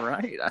Bay. All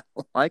right, I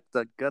like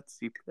the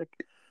gutsy pick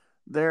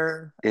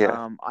there.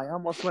 Yeah. I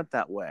almost went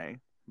that way,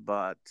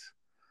 but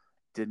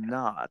did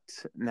not.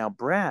 Now,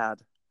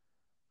 Brad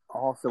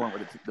also went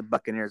with the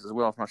Buccaneers as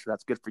well. I'm not sure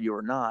that's good for you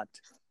or not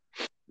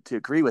to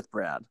agree with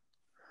Brad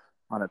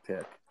on a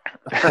pick.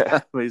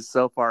 He's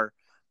so far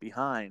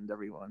behind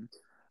everyone.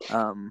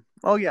 I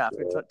forgot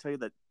to tell you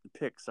the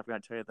picks. I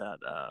forgot to tell you that.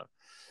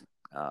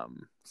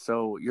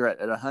 So you're at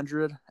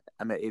 100.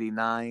 I'm at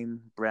 89.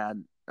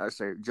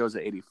 Joe's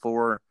at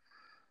 84.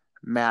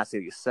 Matt's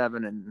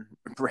 87, and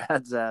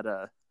Brad's at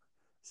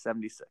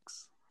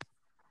 76.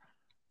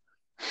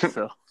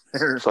 So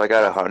I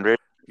got 100.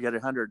 You got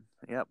 100.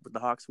 Yep, with the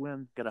Hawks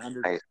win, got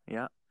 100. Nice.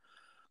 Yeah.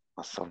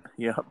 Awesome.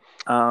 Yep.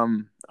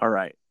 All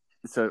right.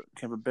 So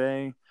Tampa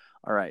Bay.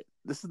 All right.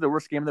 This is the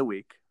worst game of the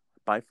week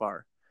by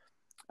far.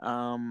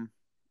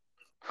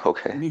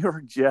 Okay. New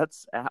York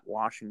Jets at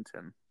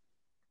Washington.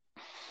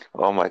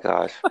 Oh my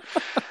gosh.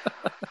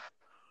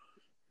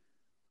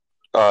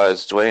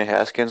 Is Dwayne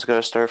Haskins going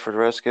to start for the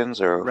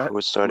Redskins, or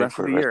who's starting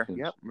for the Redskins?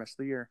 Yep, rest of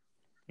the year.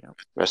 Yep.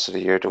 Rest of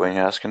the year, Dwayne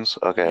Haskins?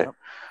 Okay. Yep.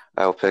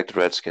 I will pick the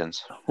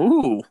Redskins.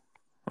 Ooh,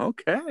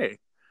 okay.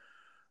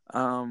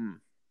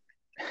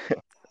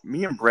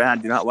 Me and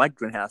Brad do not like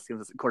Dwayne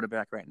Haskins as a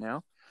quarterback right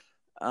now.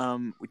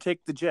 We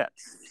take the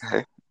Jets.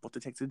 Okay. We'll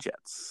take the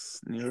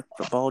Jets. New York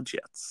Football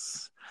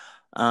Jets.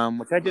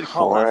 Which I did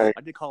call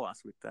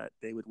last week that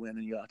they would win,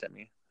 and you laughed at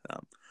me.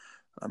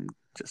 I'm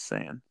just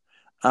saying.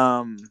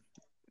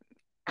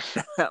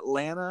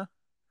 Atlanta,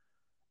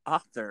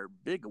 off their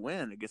big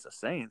win against the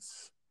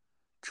Saints,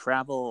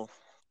 travel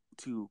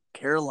to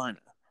Carolina.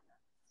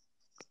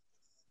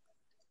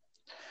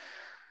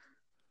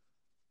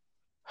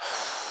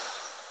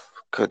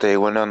 Could they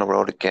win on the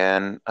road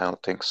again? I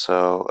don't think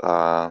so.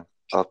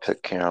 I'll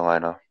pick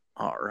Carolina.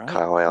 All right.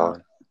 Kyle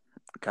Allen.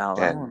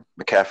 And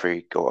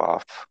McCaffrey go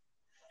off.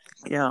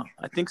 Yeah,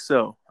 I think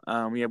so.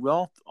 We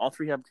all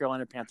three have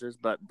Carolina Panthers,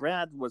 but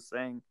Brad was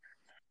saying,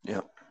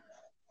 Yep.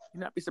 You'd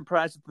not be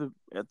surprised if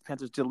the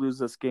Panthers did lose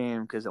this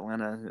game because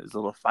Atlanta is a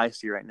little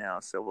feisty right now,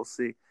 so we'll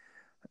see.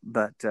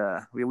 But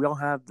we all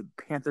have the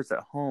Panthers at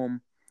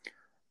home.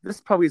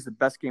 This probably is the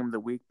best game of the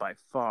week by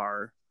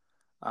far.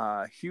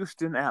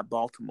 Houston at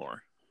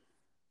Baltimore.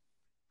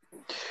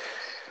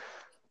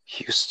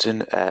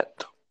 Houston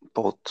at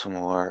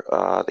Baltimore.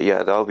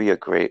 Yeah, that'll be a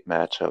great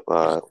matchup.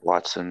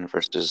 Watson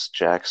versus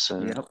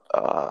Jackson. Yep.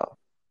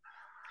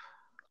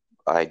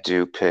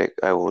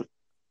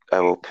 I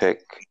will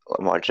pick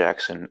Lamar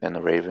Jackson and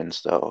the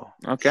Ravens though.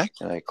 Okay.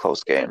 In a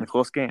close game. In a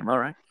close game. All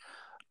right.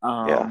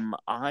 Yeah.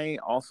 I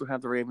also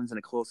have the Ravens in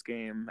a close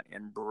game,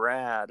 and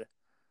Brad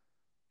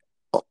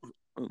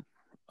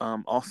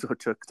also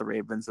took the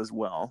Ravens as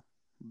well.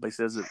 But he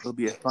says it'll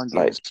be a fun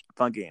game. Nice.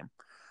 Fun game.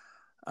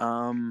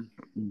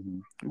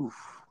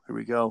 Here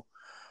we go.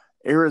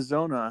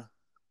 Arizona,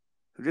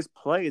 who just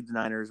played the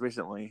Niners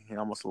recently and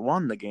almost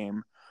won the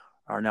game,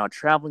 are now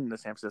traveling to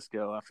San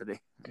Francisco after they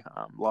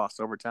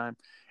lost overtime.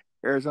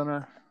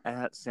 Arizona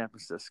at San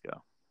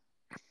Francisco.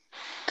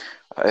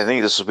 I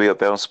think this will be a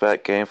bounce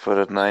back game for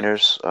the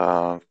Niners.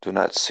 Do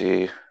not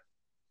see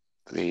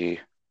the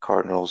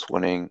Cardinals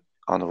winning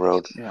on the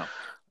road. Yeah.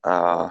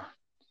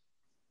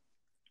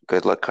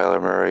 Good luck,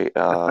 Kyler Murray,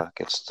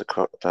 against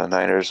the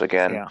Niners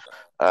again.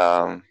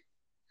 Yeah.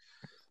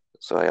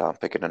 So yeah, I'm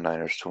picking the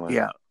Niners to win.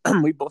 Yeah,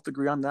 we both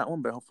agree on that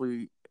one, but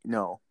hopefully,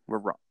 no, we're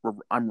wrong.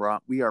 I'm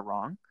wrong. We are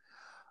wrong.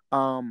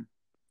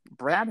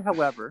 Brad,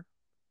 however,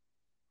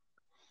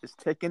 is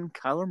taking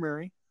Kyler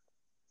Murray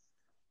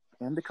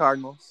and the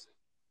Cardinals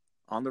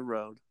on the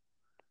road.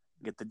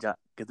 Get the job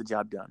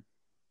done.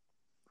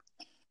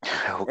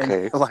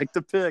 Okay. And I like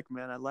the pick,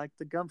 man. I like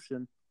the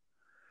gumption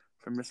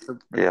from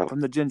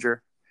the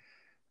Ginger.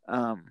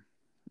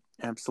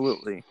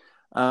 Absolutely.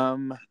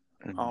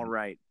 All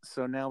right.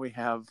 So now we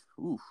have.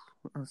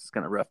 This is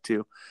kind of rough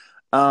too.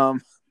 The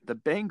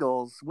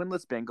Bengals,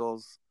 winless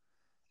Bengals,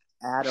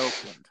 at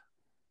Oakland.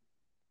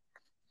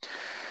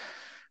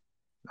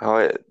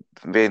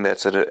 Being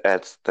that's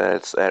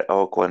at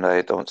Oakland,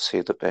 I don't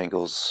see the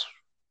Bengals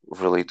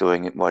really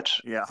doing it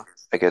much. Yeah.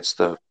 Against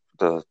the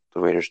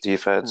Raiders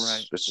defense,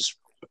 right. Which is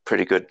a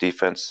pretty good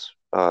defense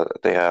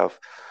they have,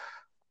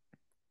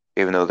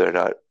 even though they're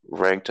not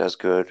ranked as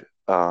good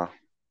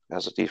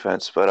as a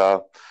defense. But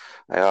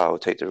I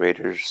would take the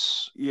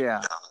Raiders.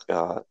 Yeah.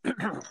 I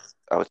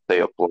would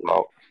say a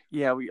blowout.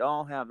 Yeah, we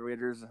all have the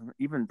Raiders.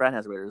 Even Brad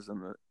has Raiders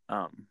in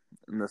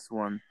this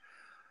one.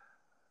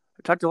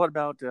 We talked a lot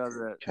about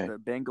the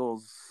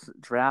Bengals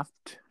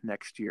draft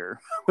next year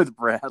with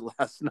Brad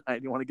last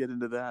night. You want to get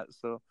into that?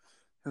 So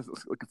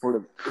looking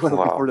forward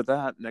to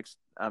that next.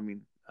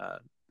 When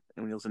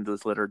you listen to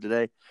this later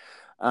today.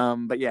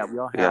 But yeah, we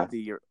all have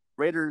the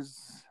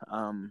Raiders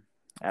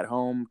at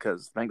home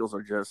because Bengals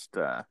are just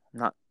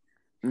not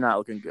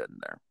looking good in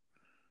there.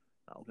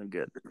 Not looking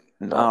good.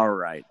 No. All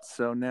right,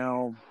 so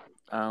now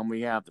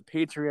we have the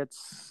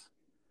Patriots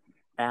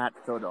at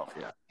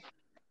Philadelphia.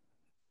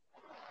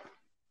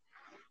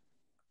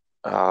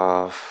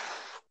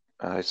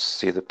 I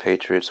see the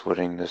Patriots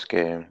winning this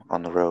game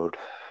on the road.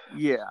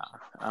 Yeah,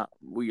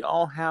 we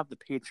all have the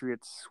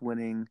Patriots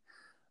winning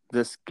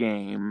this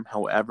game.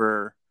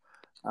 However,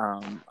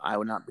 I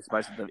would not be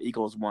surprised if the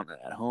Eagles won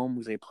at home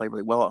because they play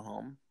really well at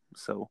home.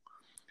 So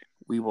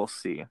we will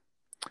see.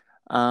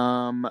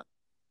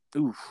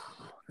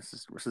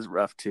 This is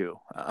rough too.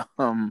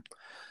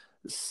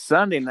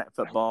 Sunday Night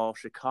Football,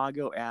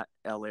 Chicago at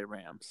LA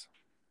Rams.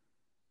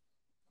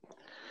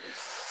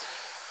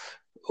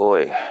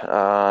 Boy,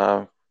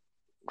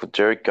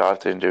 Jared Goff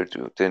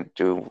didn't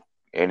do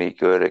any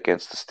good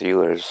against the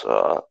Steelers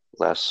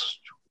last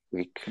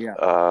week.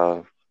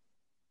 Yeah.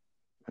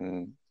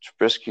 And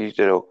Trubisky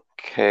did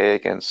okay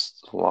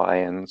against the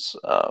Lions.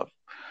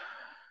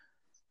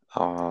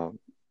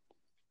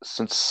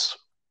 Since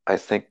I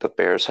think the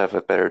Bears have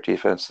a better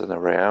defense than the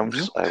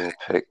Rams, I will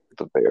pick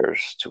the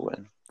Bears to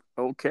win.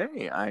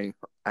 Okay, I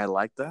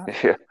like that.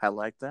 Yeah. I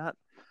like that.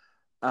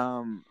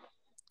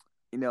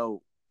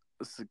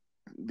 It's a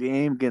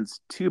game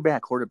against two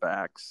bad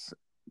quarterbacks,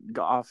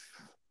 Goff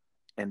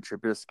and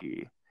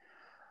Trubisky.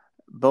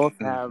 Both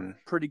have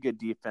pretty good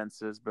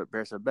defenses, but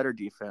Bears have better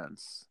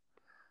defense.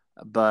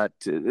 But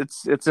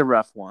it's a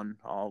rough one.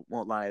 I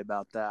won't lie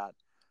about that.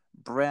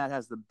 Brad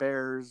has the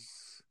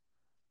Bears.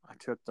 I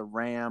took the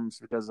Rams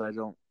because I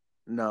don't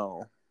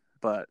know,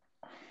 but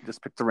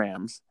just pick the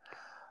Rams.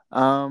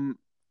 And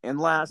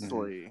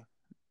lastly,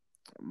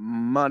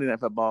 Monday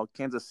Night Football,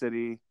 Kansas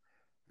City,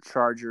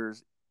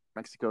 Chargers,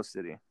 Mexico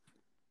City.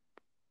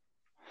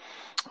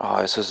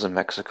 Oh, this is in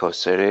Mexico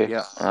City?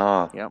 Yeah.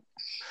 Oh, yep.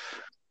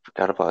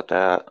 Forgot about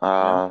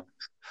that.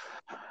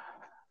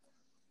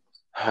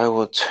 I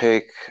will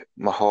take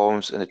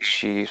Mahomes and the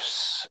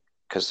Chiefs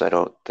because I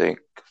don't think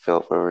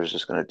Philip Rivers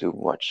is going to do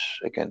much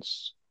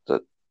against the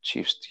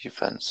Chiefs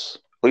defense,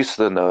 at least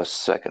in the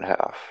second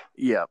half.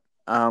 Yeah.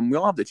 We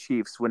all have the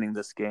Chiefs winning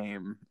this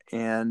game.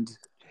 And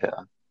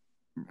yeah,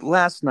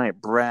 last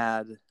night,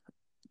 Brad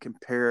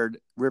compared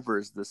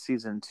Rivers this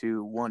season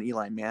to one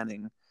Eli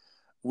Manning,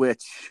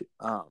 which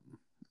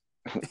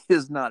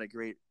is not a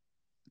great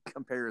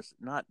comparison,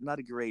 not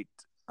a great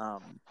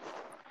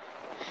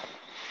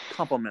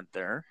compliment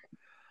there.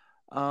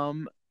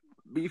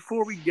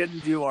 Before we get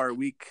into our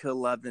Week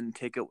 11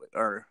 takeaway,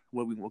 or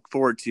what we look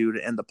forward to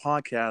end the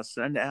podcast,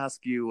 and to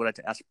ask you what I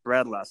asked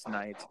Brad last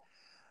night,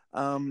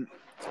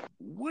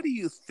 what do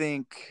you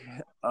think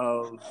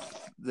of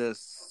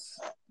this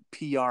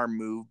PR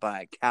move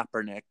by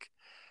Kaepernick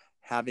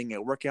having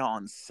a workout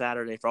on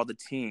Saturday for all the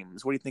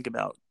teams? What do you think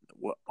about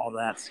what all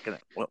that's gonna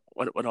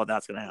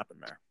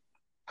happen there?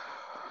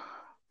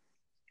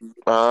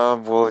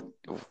 Well,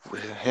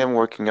 him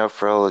working out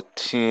for all the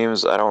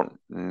teams, I don't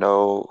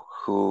know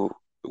who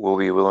will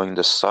be willing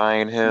to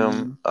sign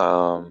him.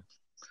 I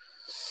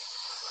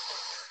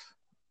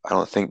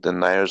don't think the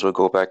Niners will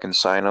go back and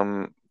sign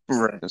him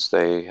since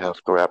they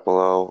have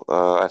Garoppolo.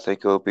 I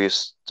think it'll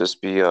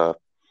just be a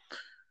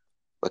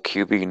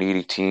QB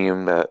needy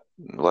team that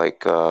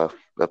like the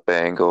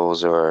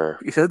Bengals or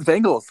you said the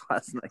Bengals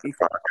last night.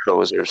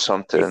 Broncos or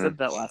something. You said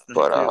that last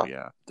night too.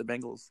 Yeah, the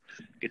Bengals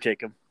could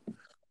take him.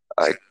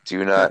 I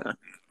do not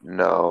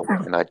know,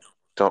 and I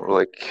don't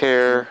really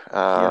care.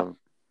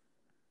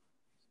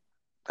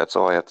 That's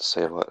all I have to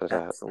say about that.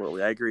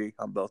 Absolutely, I agree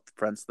on both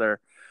fronts there.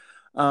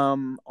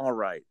 All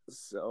right,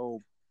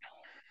 so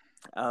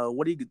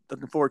what are you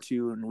looking forward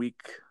to in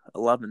Week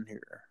 11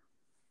 here?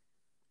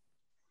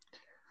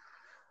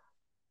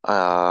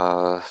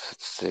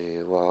 Let's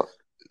see. Well,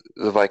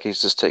 the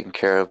Vikings just taking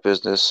care of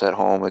business at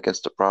home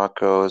against the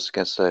Broncos,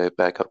 against a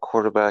backup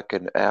quarterback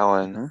and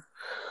Allen. Mm-hmm.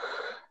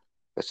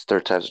 It's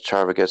third time's a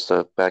charm against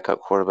the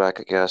backup quarterback,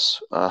 I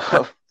guess.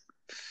 Let's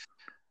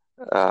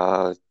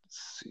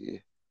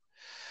see.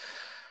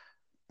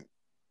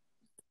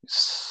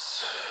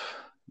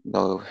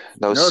 No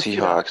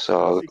Seahawks.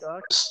 So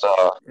just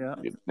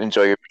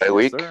enjoy your bye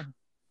week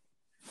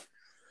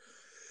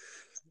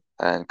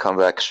and come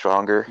back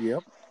stronger.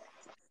 Yep.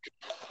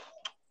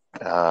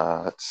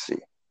 Let's see.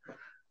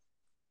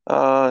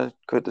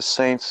 Could the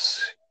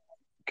Saints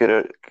get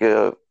a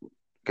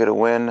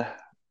win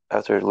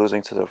after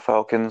losing to the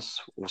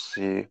Falcons? We'll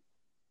see.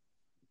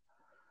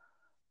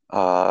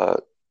 Can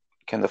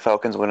the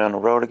Falcons win on the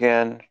road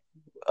again?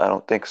 I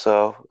don't think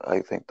so.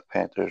 I think the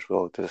Panthers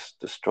will just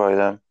destroy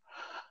them.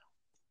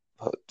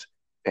 But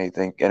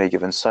any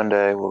given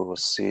Sunday, we'll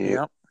see.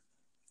 Yep.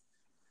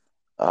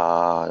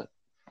 I'm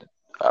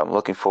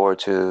looking forward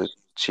to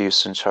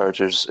Chiefs and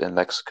Chargers in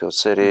Mexico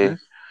City.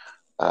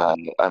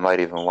 Mm-hmm. I might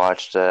even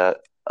watch that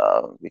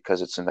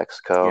because it's in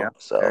Mexico. Yeah,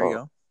 so there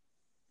you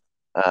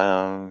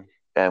go.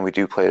 And we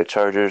do play the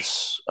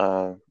Chargers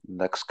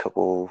next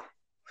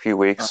few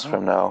weeks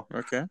from now.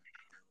 Okay.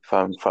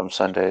 From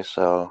Sunday,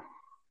 so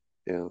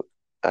I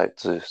have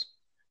to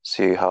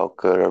see how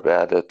good or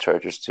bad the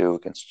Chargers do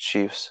against the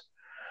Chiefs.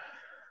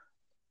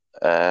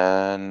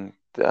 And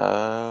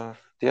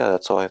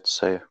that's all I have to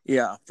say.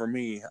 Yeah, for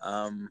me,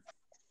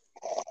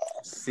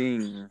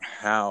 see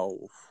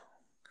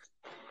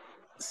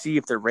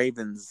if the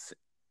Ravens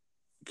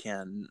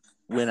can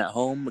win at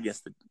home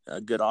against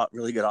a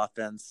really good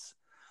offense.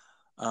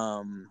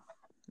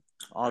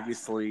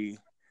 Obviously,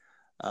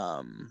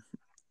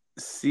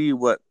 see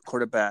what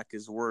quarterback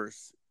is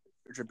worse,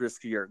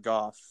 Trubisky or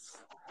Goff,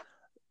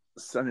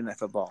 Sunday Night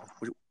Football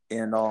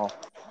and all.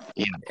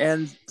 Yeah.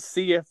 And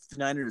see if the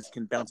Niners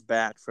can bounce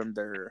back from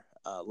their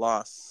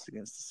loss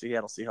against the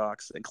Seattle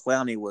Seahawks. And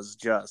Clowney was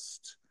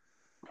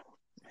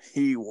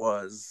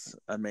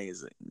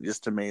amazing,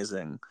 just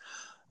amazing.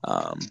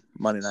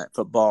 Monday Night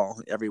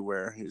Football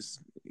everywhere. He's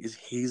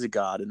a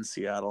god in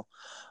Seattle.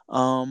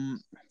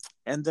 And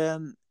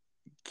then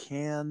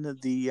can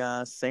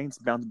the Saints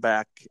bounce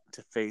back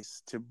to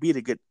beat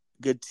a good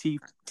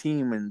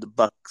team in the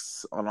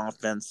Bucks on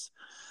offense?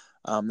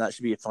 That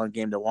should be a fun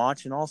game to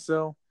watch. And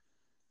also,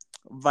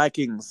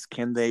 Vikings,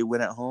 can they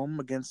win at home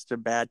against a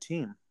bad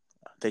team?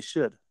 They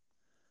should.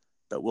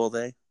 But will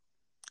they?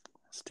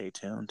 Stay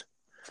tuned.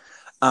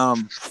 So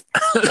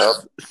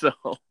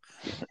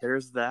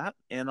there's that.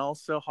 And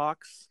also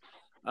Hawks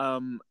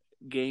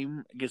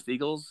game against the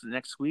Eagles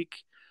next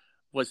week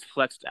was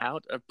flexed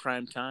out of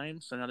prime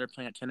time. So now they're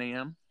playing at 10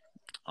 a.m.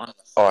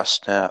 Oh,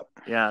 snap.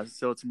 Yeah,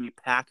 so it's going to be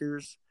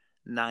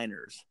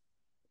Packers-Niners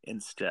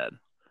instead.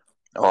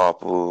 Oh,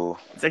 boo.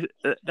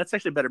 That's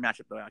actually a better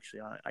matchup, though,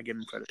 actually. I give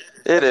them credit.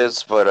 It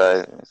is, but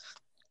I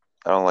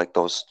don't like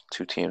those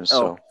two teams.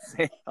 So.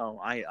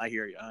 I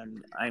hear you.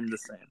 I'm the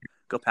same.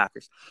 Go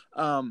Packers.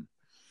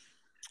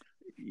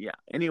 Yeah.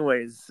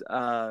 Anyways,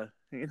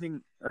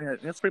 anything?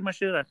 That's pretty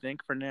much it, I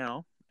think, for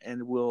now.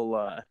 And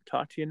we'll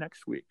talk to you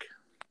next week.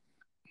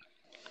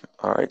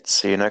 All right.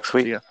 See you next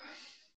week. See ya.